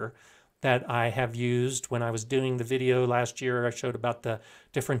thermometer that I have used when I was doing the video last year. I showed about the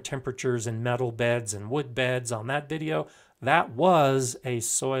different temperatures in metal beds and wood beds on that video. That was a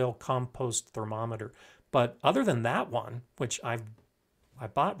soil compost thermometer. But other than that one, which I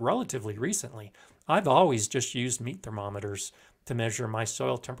bought relatively recently, I've always just used meat thermometers to measure my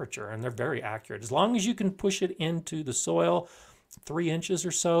soil temperature, and they're very accurate. As long as you can push it into the soil 3 inches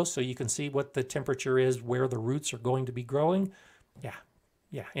or so you can see what the temperature is where the roots are going to be growing, yeah,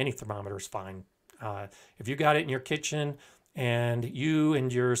 any thermometer is fine. If you got it in your kitchen and you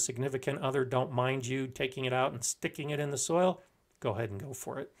and your significant other don't mind you taking it out and sticking it in the soil, go ahead and go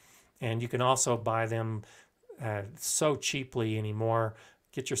for it. And you can also buy them so cheaply anymore.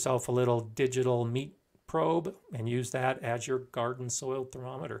 Get yourself a little digital meat probe and use that as your garden soil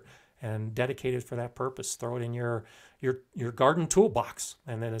thermometer and dedicate it for that purpose. Throw it in your garden toolbox,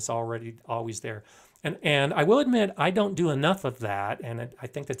 and then it's already always there. And I will admit, I don't do enough of that, and I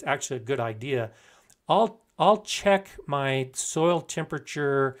think that's actually a good idea. I'll check my soil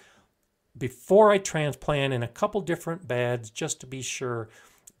temperature before I transplant in a couple different beds just to be sure.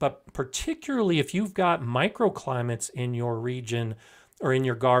 But particularly if you've got microclimates in your region or in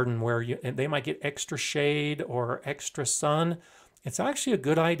your garden where they might get extra shade or extra sun, it's actually a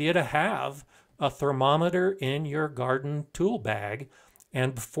good idea to have a thermometer in your garden tool bag.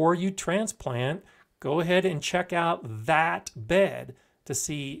 And before you transplant, go ahead and check out that bed to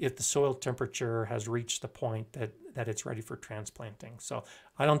see if the soil temperature has reached the point that it's ready for transplanting. So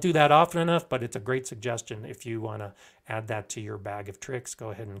I don't do that often enough, but it's a great suggestion. If you want to add that to your bag of tricks,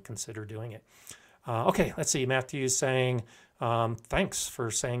 go ahead and consider doing it. Okay, let's see. Matthew is saying, thanks for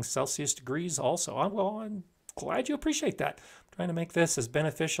saying Celsius degrees also. Well, I'm glad you appreciate that. I'm trying to make this as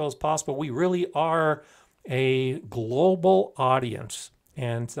beneficial as possible. We really are a global audience.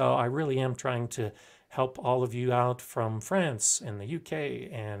 And so I really am trying to help all of you out from France and the UK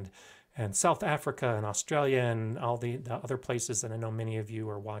and South Africa and Australia and all the other places that I know many of you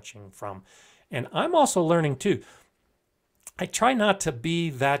are watching from. And I'm also learning too. I try not to be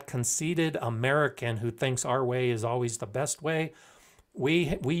that conceited American who thinks our way is always the best way.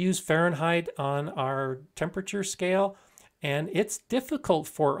 We use Fahrenheit on our temperature scale, and it's difficult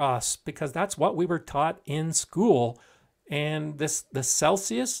for us because that's what we were taught in school. And the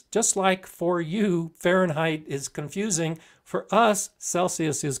Celsius, just like for you, Fahrenheit is confusing. For us,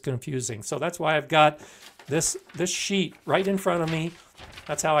 Celsius is confusing. So that's why I've got this sheet right in front of me.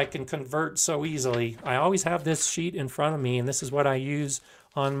 That's how I can convert so easily. I always have this sheet in front of me, and this is what I use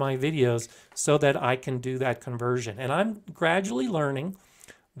on my videos so that I can do that conversion. And I'm gradually learning.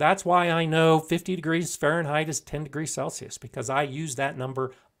 That's why I know 50 degrees Fahrenheit is 10 degrees Celsius, because I use that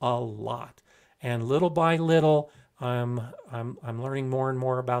number a lot. And little by little, I'm learning more and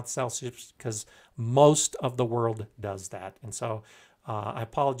more about Celsius because most of the world does that. And so I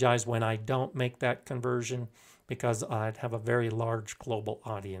apologize when I don't make that conversion because I have a very large global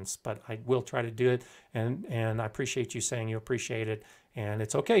audience, but I will try to do it. And I appreciate you saying you appreciate it. And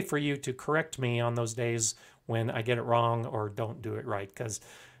it's okay for you to correct me on those days when I get it wrong or don't do it right, because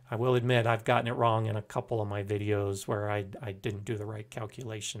I will admit I've gotten it wrong in a couple of my videos where I didn't do the right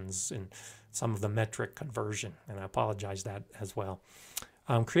calculations in some of the metric conversion, and I apologize that as well.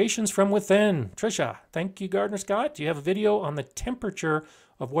 Creations from within. Trisha, thank you, Gardener Scott. Do you have a video on the temperature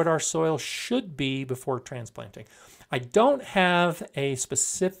of what our soil should be before transplanting? I don't have a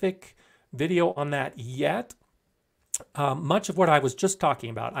specific video on that yet. Much of what I was just talking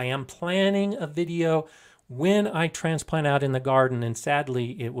about, I am planning a video when I transplant out in the garden, and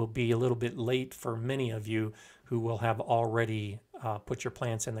sadly it will be a little bit late for many of you who will have already put your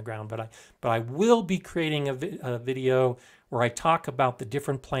plants in the ground. But I will be creating a video where I talk about the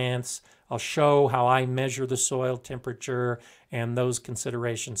different plants. I'll show how I measure the soil temperature and those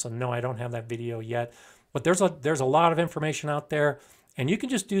considerations. So no, I don't have that video yet. But there's a lot of information out there, and you can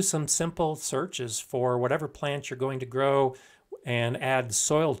just do some simple searches for whatever plant you're going to grow and add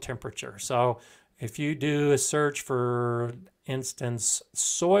soil temperature. So if you do a search, for instance,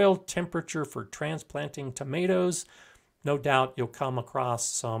 soil temperature for transplanting tomatoes, no doubt you'll come across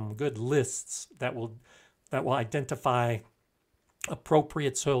some good lists that will identify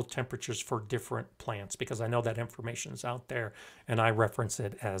appropriate soil temperatures for different plants, because I know that information is out there and I reference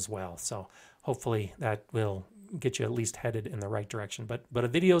it as well. So hopefully that will get you at least headed in the right direction. But a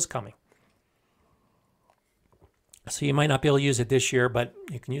video is coming. So you might not be able to use it this year, but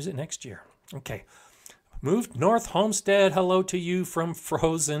you can use it next year. Okay. Moved North Homestead. Hello to you from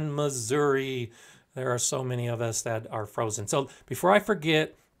frozen Missouri. There are so many of us that are frozen. So before I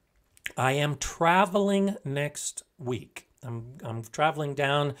forget, I am traveling next week. I'm traveling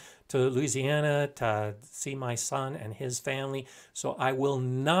down to Louisiana to see my son and his family. So I will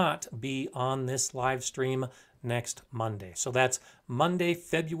not be on this live stream next Monday. So that's Monday,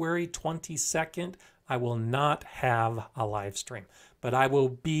 February 22nd. I will not have a live stream, but I will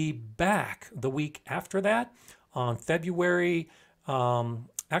be back the week after that on February,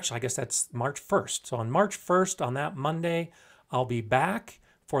 actually, I guess that's March 1st. So on March 1st, on that Monday, I'll be back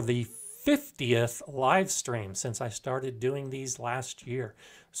for the 50th live stream since I started doing these last year.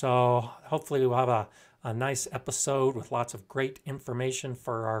 So hopefully we'll have a nice episode with lots of great information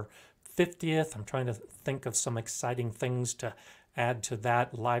for our 50th. I'm trying to think of some exciting things to add to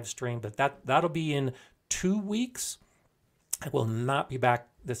that live stream, but that'll be in 2 weeks. I will not be back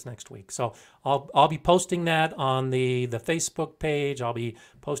this next week. So I'll be posting that on the Facebook page. I'll be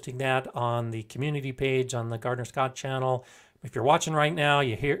posting that on the community page on the Gardener Scott channel. If you're watching right now,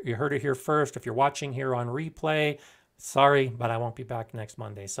 you heard it here first. If you're watching here on replay, sorry, but I won't be back next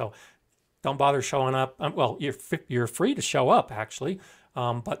Monday. So don't bother showing up. Well, you're free to show up, actually,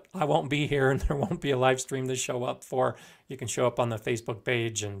 but I won't be here, and there won't be a live stream to show up for. You can show up on the Facebook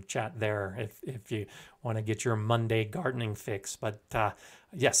page and chat there if you want to get your Monday gardening fix. But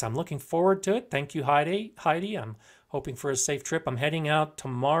yes, I'm looking forward to it. Thank you, Heidi. I'm hoping for a safe trip. I'm heading out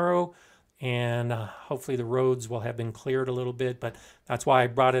tomorrow, and hopefully the roads will have been cleared a little bit. But that's why I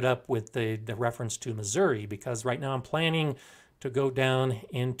brought it up with the reference to Missouri, because right now I'm planning to go down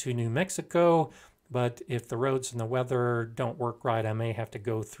into New Mexico. But if the roads and the weather don't work right, I may have to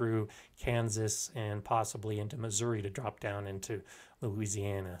go through Kansas and possibly into Missouri to drop down into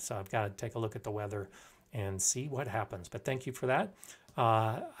Louisiana. So I've got to take a look at the weather and see what happens. But thank you for that.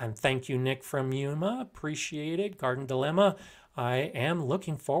 And thank you, Nick from Yuma. Appreciate it. Garden Dilemma. I am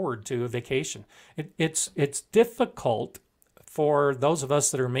looking forward to a vacation. It's difficult for those of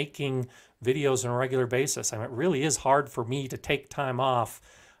us that are making videos on a regular basis. I mean, it really is hard for me to take time off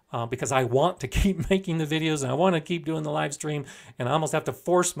because I want to keep making the videos and I want to keep doing the live stream, and I almost have to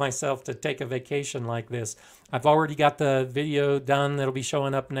force myself to take a vacation like this. I've already got the video done that'll be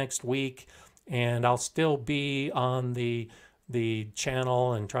showing up next week, and I'll still be on the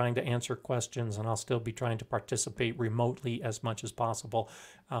channel and trying to answer questions, and I'll still be trying to participate remotely as much as possible.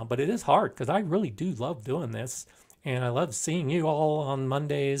 But it is hard because I really do love doing this, and I love seeing you all on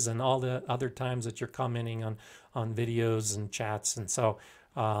Mondays and all the other times that you're commenting on videos and chats. And so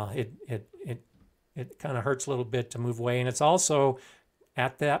it kind of hurts a little bit to move away. And it's also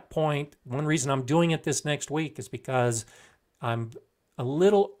at that point, one reason I'm doing it this next week is because I'm a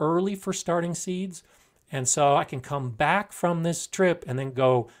little early for starting seeds. And so I can come back from this trip and then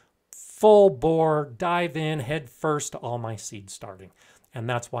go full bore, dive in head first to all my seed starting. And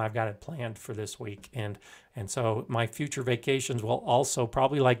that's why I've got it planned for this week. And so my future vacations will also,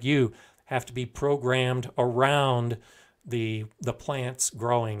 probably like you, have to be programmed around the plants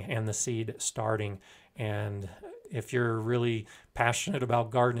growing and the seed starting. And if you're really passionate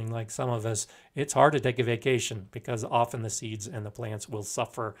about gardening like some of us, it's hard to take a vacation because often the seeds and the plants will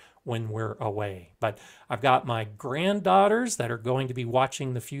suffer when we're away. But I've got my granddaughters that are going to be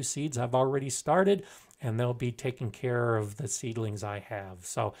watching the few seeds I've already started, and they'll be taking care of the seedlings I have.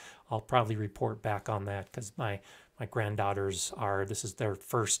 So I'll probably report back on that because my granddaughters this is their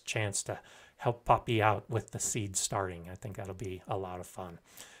first chance to help Poppy out with the seeds starting. I think that'll be a lot of fun.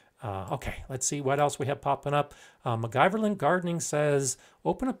 Okay, let's see what else we have popping up. MacGyverland Gardening says,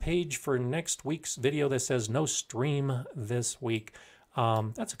 open a page for next week's video that says no stream this week.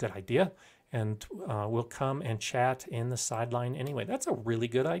 That's a good idea. And we'll come and chat in the sideline anyway. That's a really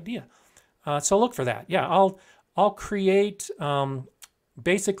good idea. So look for that. Yeah, I'll create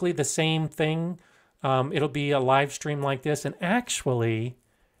basically the same thing. It'll be a live stream like this. And actually,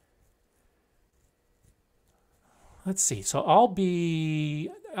 let's see. So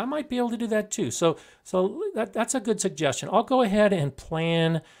I might be able to do that too. So that's a good suggestion. I'll go ahead and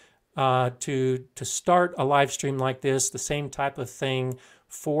plan to start a live stream like this, the same type of thing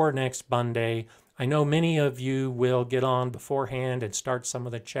for next Monday. I know many of you will get on beforehand and start some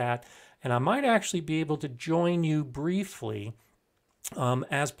of the chat, and I might actually be able to join you briefly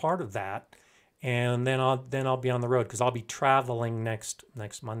as part of that, and then I'll be on the road because I'll be traveling next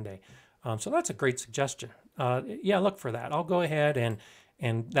Monday. So that's a great suggestion. Yeah, look for that. I'll go ahead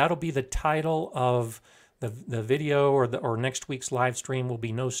and that'll be the title of the video, or next week's live stream will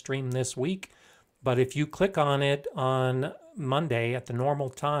be no stream this week. But if you click on it on Monday at the normal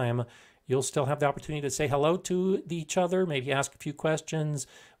time, you'll still have the opportunity to say hello to each other, maybe ask a few questions,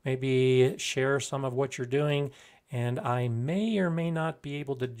 maybe share some of what you're doing. And I may or may not be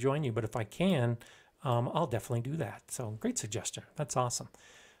able to join you, but if I can, I'll definitely do that. So great suggestion. That's awesome.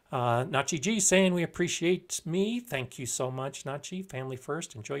 Nachi G saying we appreciate me. Thank you so much, Nachi. Family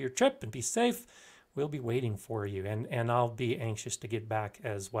first. Enjoy your trip and be safe. We'll be waiting for you, and I'll be anxious to get back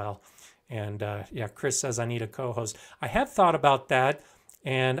as well. And yeah, Chris says I need a co-host. I have thought about that,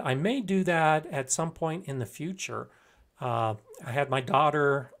 and I may do that at some point in the future. I had my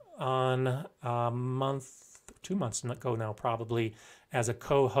daughter on a month, 2 months ago now probably, as a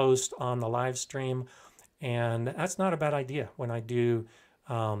co-host on the live stream, and that's not a bad idea. When I do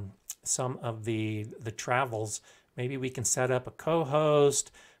some of the travels, maybe we can set up a co-host.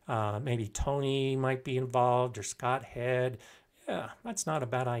 Maybe Tony might be involved, or Scott Head. Yeah, that's not a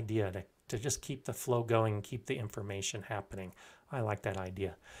bad idea to just keep the flow going and keep the information happening. I like that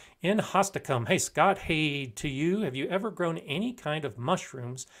idea. In Hosticum, hey Scott, hey to you. Have you ever grown any kind of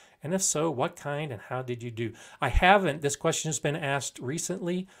mushrooms? And if so, what kind and how did you do? I haven't. This question has been asked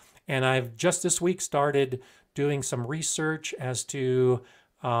recently, and I've just this week started doing some research as to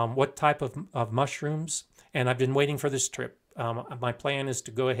what type of mushrooms, and I've been waiting for this trip. My plan is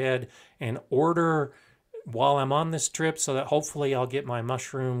to go ahead and order while I'm on this trip so that hopefully I'll get my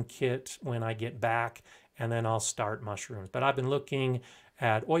mushroom kit when I get back, and then I'll start mushrooms. But I've been looking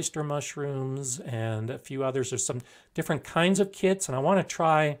at oyster mushrooms and a few others. There's some different kinds of kits, and I want to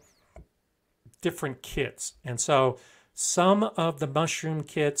try different kits. And so some of the mushroom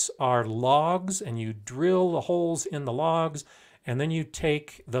kits are logs, and you drill the holes in the logs, and then you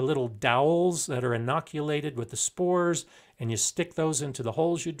take the little dowels that are inoculated with the spores, and you stick those into the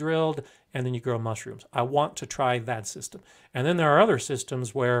holes you drilled, and then you grow mushrooms. I want to try that system. And then there are other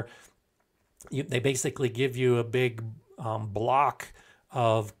systems where they basically give you a big block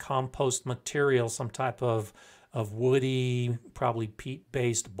of compost material, some type of woody, probably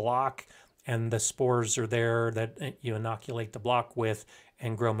peat-based block, and the spores are there that you inoculate the block with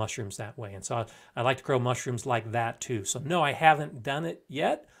and grow mushrooms that way. And so I like to grow mushrooms like that too. So no, I haven't done it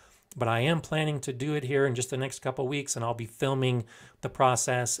yet, but I am planning to do it here in just the next couple of weeks, and I'll be filming the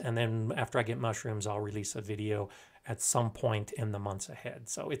process. And then after I get mushrooms, I'll release a video at some point in the months ahead.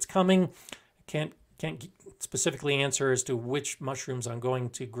 So it's coming. Can't specifically answer as to which mushrooms I'm going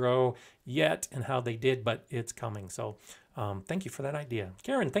to grow yet and how they did, but it's coming. So thank you for that idea.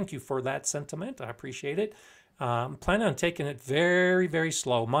 Karen, thank you for that sentiment. I appreciate it. I'm planning on taking it very, very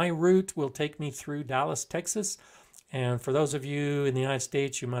slow. My route will take me through Dallas, Texas. And for those of you in the United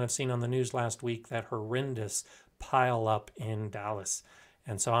States, you might have seen on the news last week that horrendous pile up in Dallas.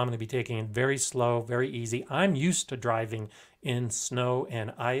 And so I'm going to be taking it very slow, very easy. I'm used to driving in snow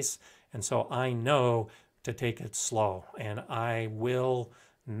and ice, and so I know to take it slow. And I will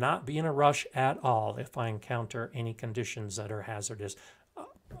not be in a rush at all if I encounter any conditions that are hazardous.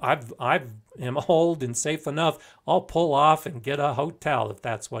 I am old and safe enough. I'll pull off and get a hotel if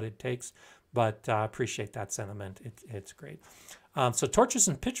that's what it takes. But I appreciate that sentiment. It's great. So Torches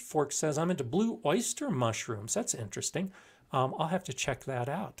and Pitchforks says, I'm into blue oyster mushrooms. That's interesting. I'll have to check that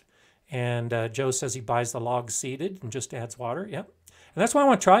out. And Joe says he buys the logs seeded and just adds water. Yep. And that's why I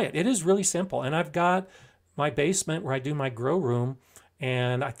want to try it. It is really simple. And I've got my basement where I do my grow room,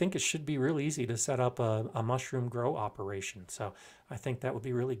 and I think it should be really easy to set up a mushroom grow operation. So I think that would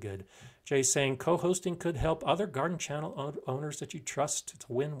be really good. Jay's saying co-hosting could help other garden channel owners that you trust. It's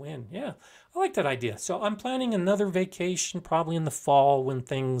a win-win. Yeah, I like that idea. So I'm planning another vacation probably in the fall when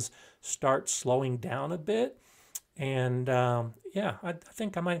things start slowing down a bit. And yeah, I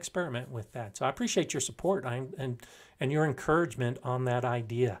think I might experiment with that. So I appreciate your support and your encouragement on that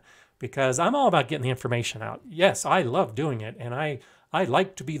idea, because I'm all about getting the information out. Yes, I love doing it, and I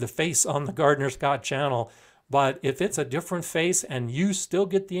like to be the face on the Gardener Scott channel, but if it's a different face and you still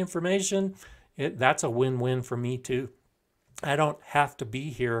get the information, that's a win-win for me too. I don't have to be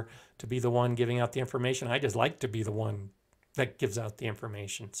here to be the one giving out the information. I just like to be the one that gives out the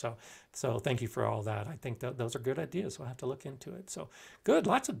information. So thank you for all that. I think that those are good ideas. We'll have to look into it. So good,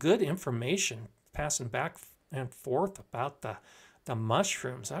 lots of good information passing back and forth about the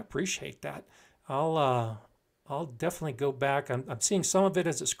mushrooms. I appreciate that. I'll definitely go back. I'm seeing some of it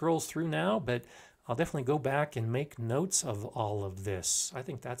as it scrolls through now, but I'll definitely go back and make notes of all of this. I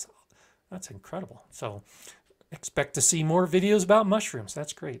think that's incredible. So expect to see more videos about mushrooms.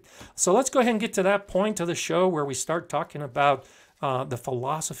 That's great. So let's go ahead and get to that point of the show where we start talking about the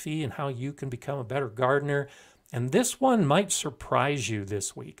philosophy and how you can become a better gardener. And this one might surprise you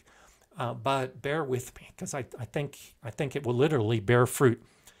this week, but bear with me, because I think it will literally bear fruit.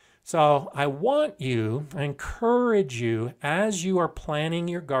 So I encourage you, as you are planning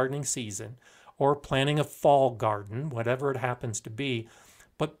your gardening season or planning a fall garden, whatever it happens to be,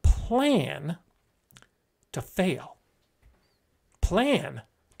 but plan to fail. Plan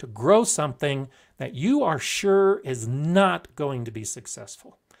to grow something that you are sure is not going to be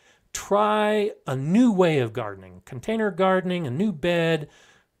successful. Try a new way of gardening, container gardening, a new bed.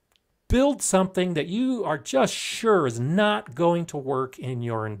 Build something that you are just sure is not going to work in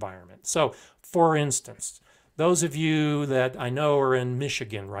your environment. So, for instance, those of you that I know are in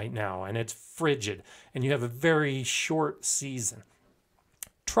Michigan right now and it's frigid and you have a very short season,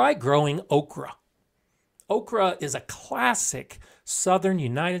 try growing okra. Okra is a classic southern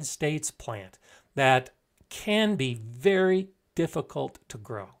United States plant that can be very difficult to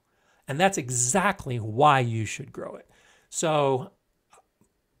grow. And that's exactly why you should grow it. So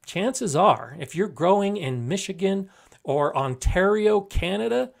chances are, if you're growing in Michigan or Ontario,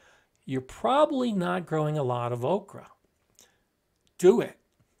 Canada, you're probably not growing a lot of okra. Do it,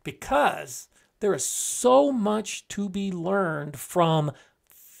 because there is so much to be learned from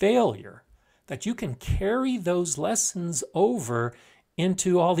failure that you can carry those lessons over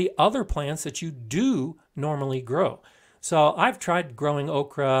into all the other plants that you do normally grow. So I've tried growing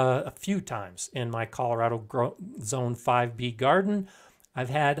okra a few times in my Colorado Zone 5B garden. I've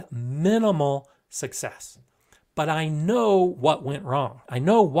had minimal success, but I know what went wrong. I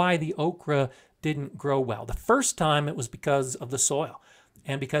know why the okra didn't grow well. The first time it was because of the soil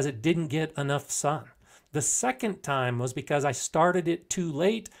and because it didn't get enough sun. The second time was because I started it too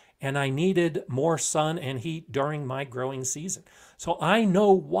late and I needed more sun and heat during my growing season. So I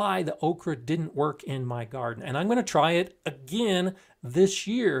know why the okra didn't work in my garden. And I'm going to try it again this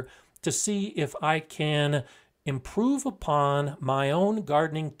year to see if I can improve upon my own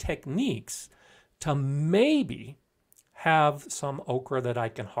gardening techniques to maybe have some okra that I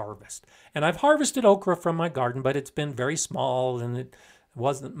can harvest. And I've harvested okra from my garden, but it's been very small and it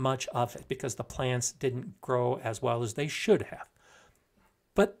wasn't much of it because the plants didn't grow as well as they should have.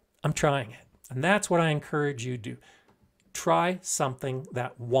 But I'm trying it. And that's what I encourage you to do. Try something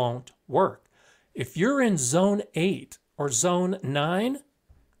that won't work. If you're in zone 8 or zone 9,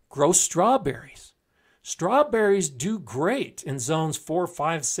 grow strawberries. Strawberries do great in zones 4,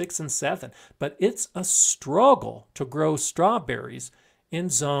 5, 6, and 7, but it's a struggle to grow strawberries in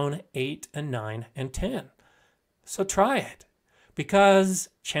zone 8 and 9 and 10. So try it, because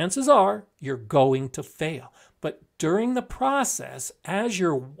chances are you're going to fail. But during the process, as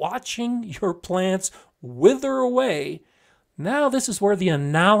you're watching your plants wither away, now this is where the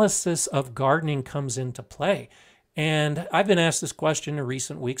analysis of gardening comes into play. And I've been asked this question in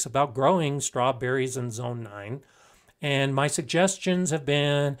recent weeks about growing strawberries in zone 9. And my suggestions have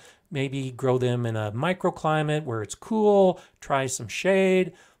been maybe grow them in a microclimate where it's cool, try some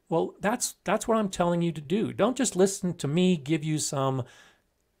shade. Well, that's what I'm telling you to do. Don't just listen to me give you some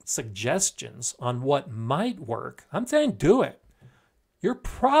suggestions on what might work. I'm saying do it. You're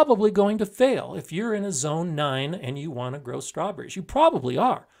probably going to fail if you're in a zone 9 and you want to grow strawberries. You probably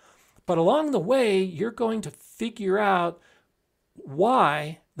are. But along the way, you're going to figure out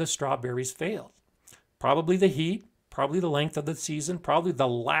why the strawberries failed. Probably the heat, probably the length of the season, probably the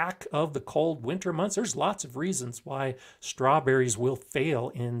lack of the cold winter months. There's lots of reasons why strawberries will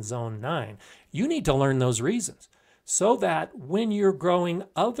fail in zone 9. You need to learn those reasons so that when you're growing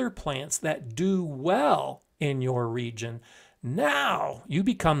other plants that do well in your region, now you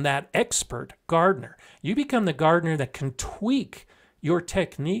become that expert gardener. You become the gardener that can tweak your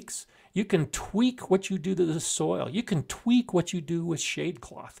techniques. You can tweak what you do to the soil. You can tweak what you do with shade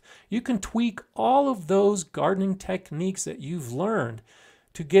cloth. You can tweak all of those gardening techniques that you've learned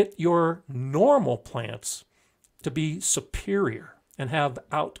to get your normal plants to be superior and have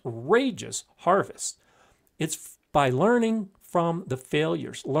outrageous harvests. It's by learning from the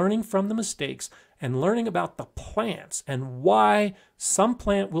failures, learning from the mistakes, and learning about the plants and why some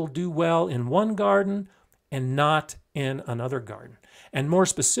plant will do well in one garden and not in another garden. And more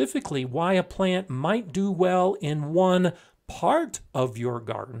specifically, why a plant might do well in one part of your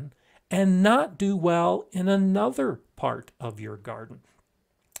garden and not do well in another part of your garden.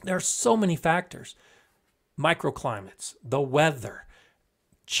 There are so many factors. Microclimates, the weather,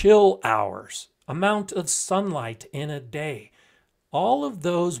 chill hours, amount of sunlight in a day. All of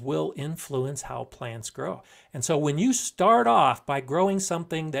those will influence how plants grow. And so when you start off by growing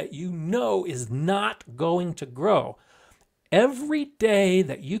something that you know is not going to grow, every day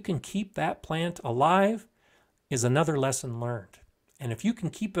that you can keep that plant alive is another lesson learned. And if you can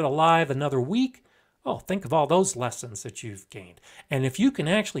keep it alive another week, oh, think of all those lessons that you've gained. And if you can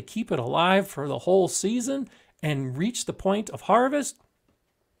actually keep it alive for the whole season and reach the point of harvest,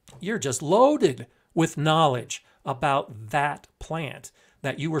 you're just loaded with knowledge about that plant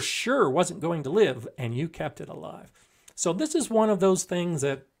that you were sure wasn't going to live and you kept it alive. So this is one of those things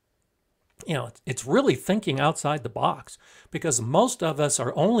that, you know, it's really thinking outside the box, because most of us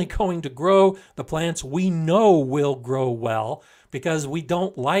are only going to grow the plants we know will grow well because we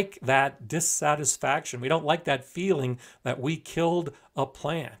don't like that dissatisfaction. We don't like that feeling that we killed a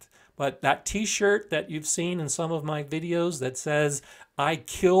plant. But that t-shirt that you've seen in some of my videos that says, "I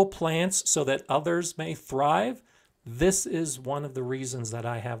kill plants so that others may thrive," this is one of the reasons that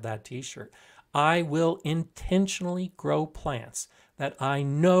I have that t-shirt. I will intentionally grow plants that I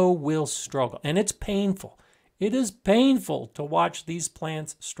know will struggle. And it's painful. It is painful to watch these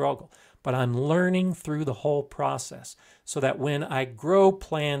plants struggle. But I'm learning through the whole process so that when I grow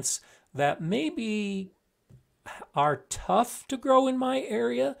plants that maybe are tough to grow in my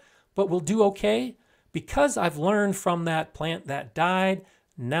area, but will do okay, because I've learned from that plant that died,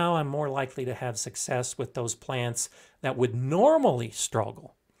 now I'm more likely to have success with those plants that would normally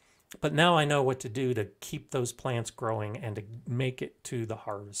struggle. But now I know what to do to keep those plants growing and to make it to the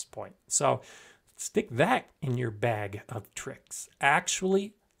harvest point. So stick that in your bag of tricks.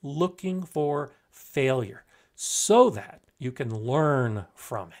 Actually looking for failure so that you can learn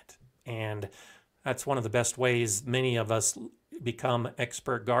from it. And that's one of the best ways many of us become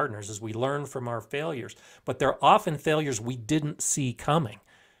expert gardeners, is we learn from our failures. But they're often failures we didn't see coming.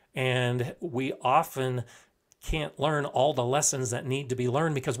 And we often can't learn all the lessons that need to be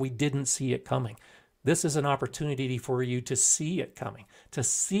learned because we didn't see it coming. This is an opportunity for you to see it coming, to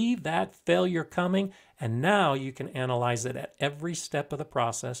see that failure coming, and now you can analyze it at every step of the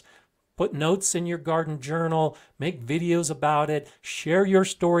process. Put notes in your garden journal, make videos about it, share your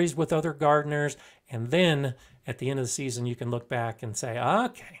stories with other gardeners, and then at the end of the season you can look back and say,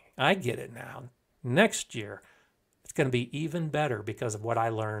 okay, I get it now. Next year, it's going to be even better because of what I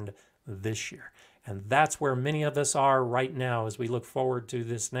learned this year. And that's where many of us are right now as we look forward to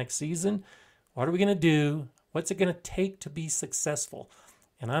this next season. What are we going to do? What's it going to take to be successful?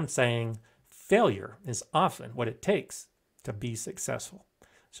 And I'm saying failure is often what it takes to be successful.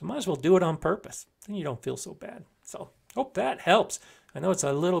 So might as well do it on purpose. Then you don't feel so bad. So hope that helps. I know it's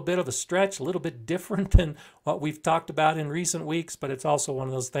a little bit of a stretch, a little bit different than what we've talked about in recent weeks, but it's also one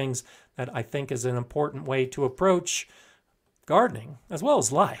of those things that I think is an important way to approach gardening as well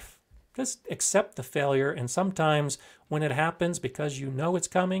as life. Just accept the failure, and sometimes when it happens, because you know it's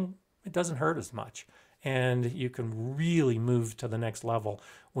coming, it doesn't hurt as much. And you can really move to the next level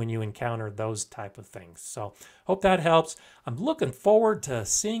when you encounter those type of things. So hope that helps. I'm looking forward to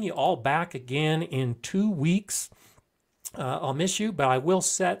seeing you all back again in 2 weeks. I'll miss you, but I will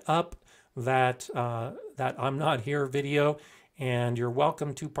set up that I'm not here video, and you're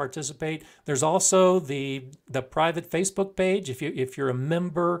welcome to participate. There's also the private Facebook page. If you're a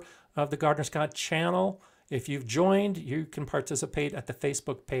member of the Gardener Scott channel, if you've joined, you can participate at the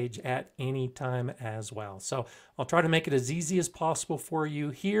Facebook page at any time as well. So I'll try to make it as easy as possible for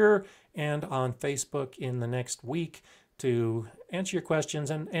you here and on Facebook in the next week to answer your questions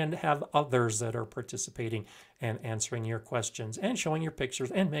and have others that are participating and answering your questions and showing your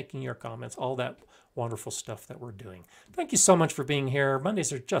pictures and making your comments, all that wonderful stuff that we're doing. Thank you so much for being here.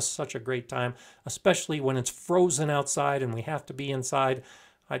 Mondays are just such a great time, especially when it's frozen outside and we have to be inside.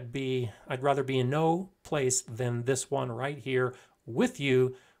 I'd rather be in no place than this one right here with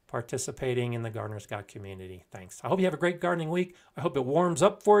you, participating in the Gardener's Guide community. Thanks. I hope you have a great gardening week. I hope it warms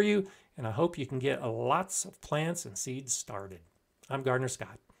up for you, and I hope you can get lots of plants and seeds started. I'm Gardener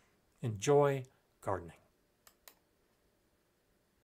Scott. Enjoy gardening.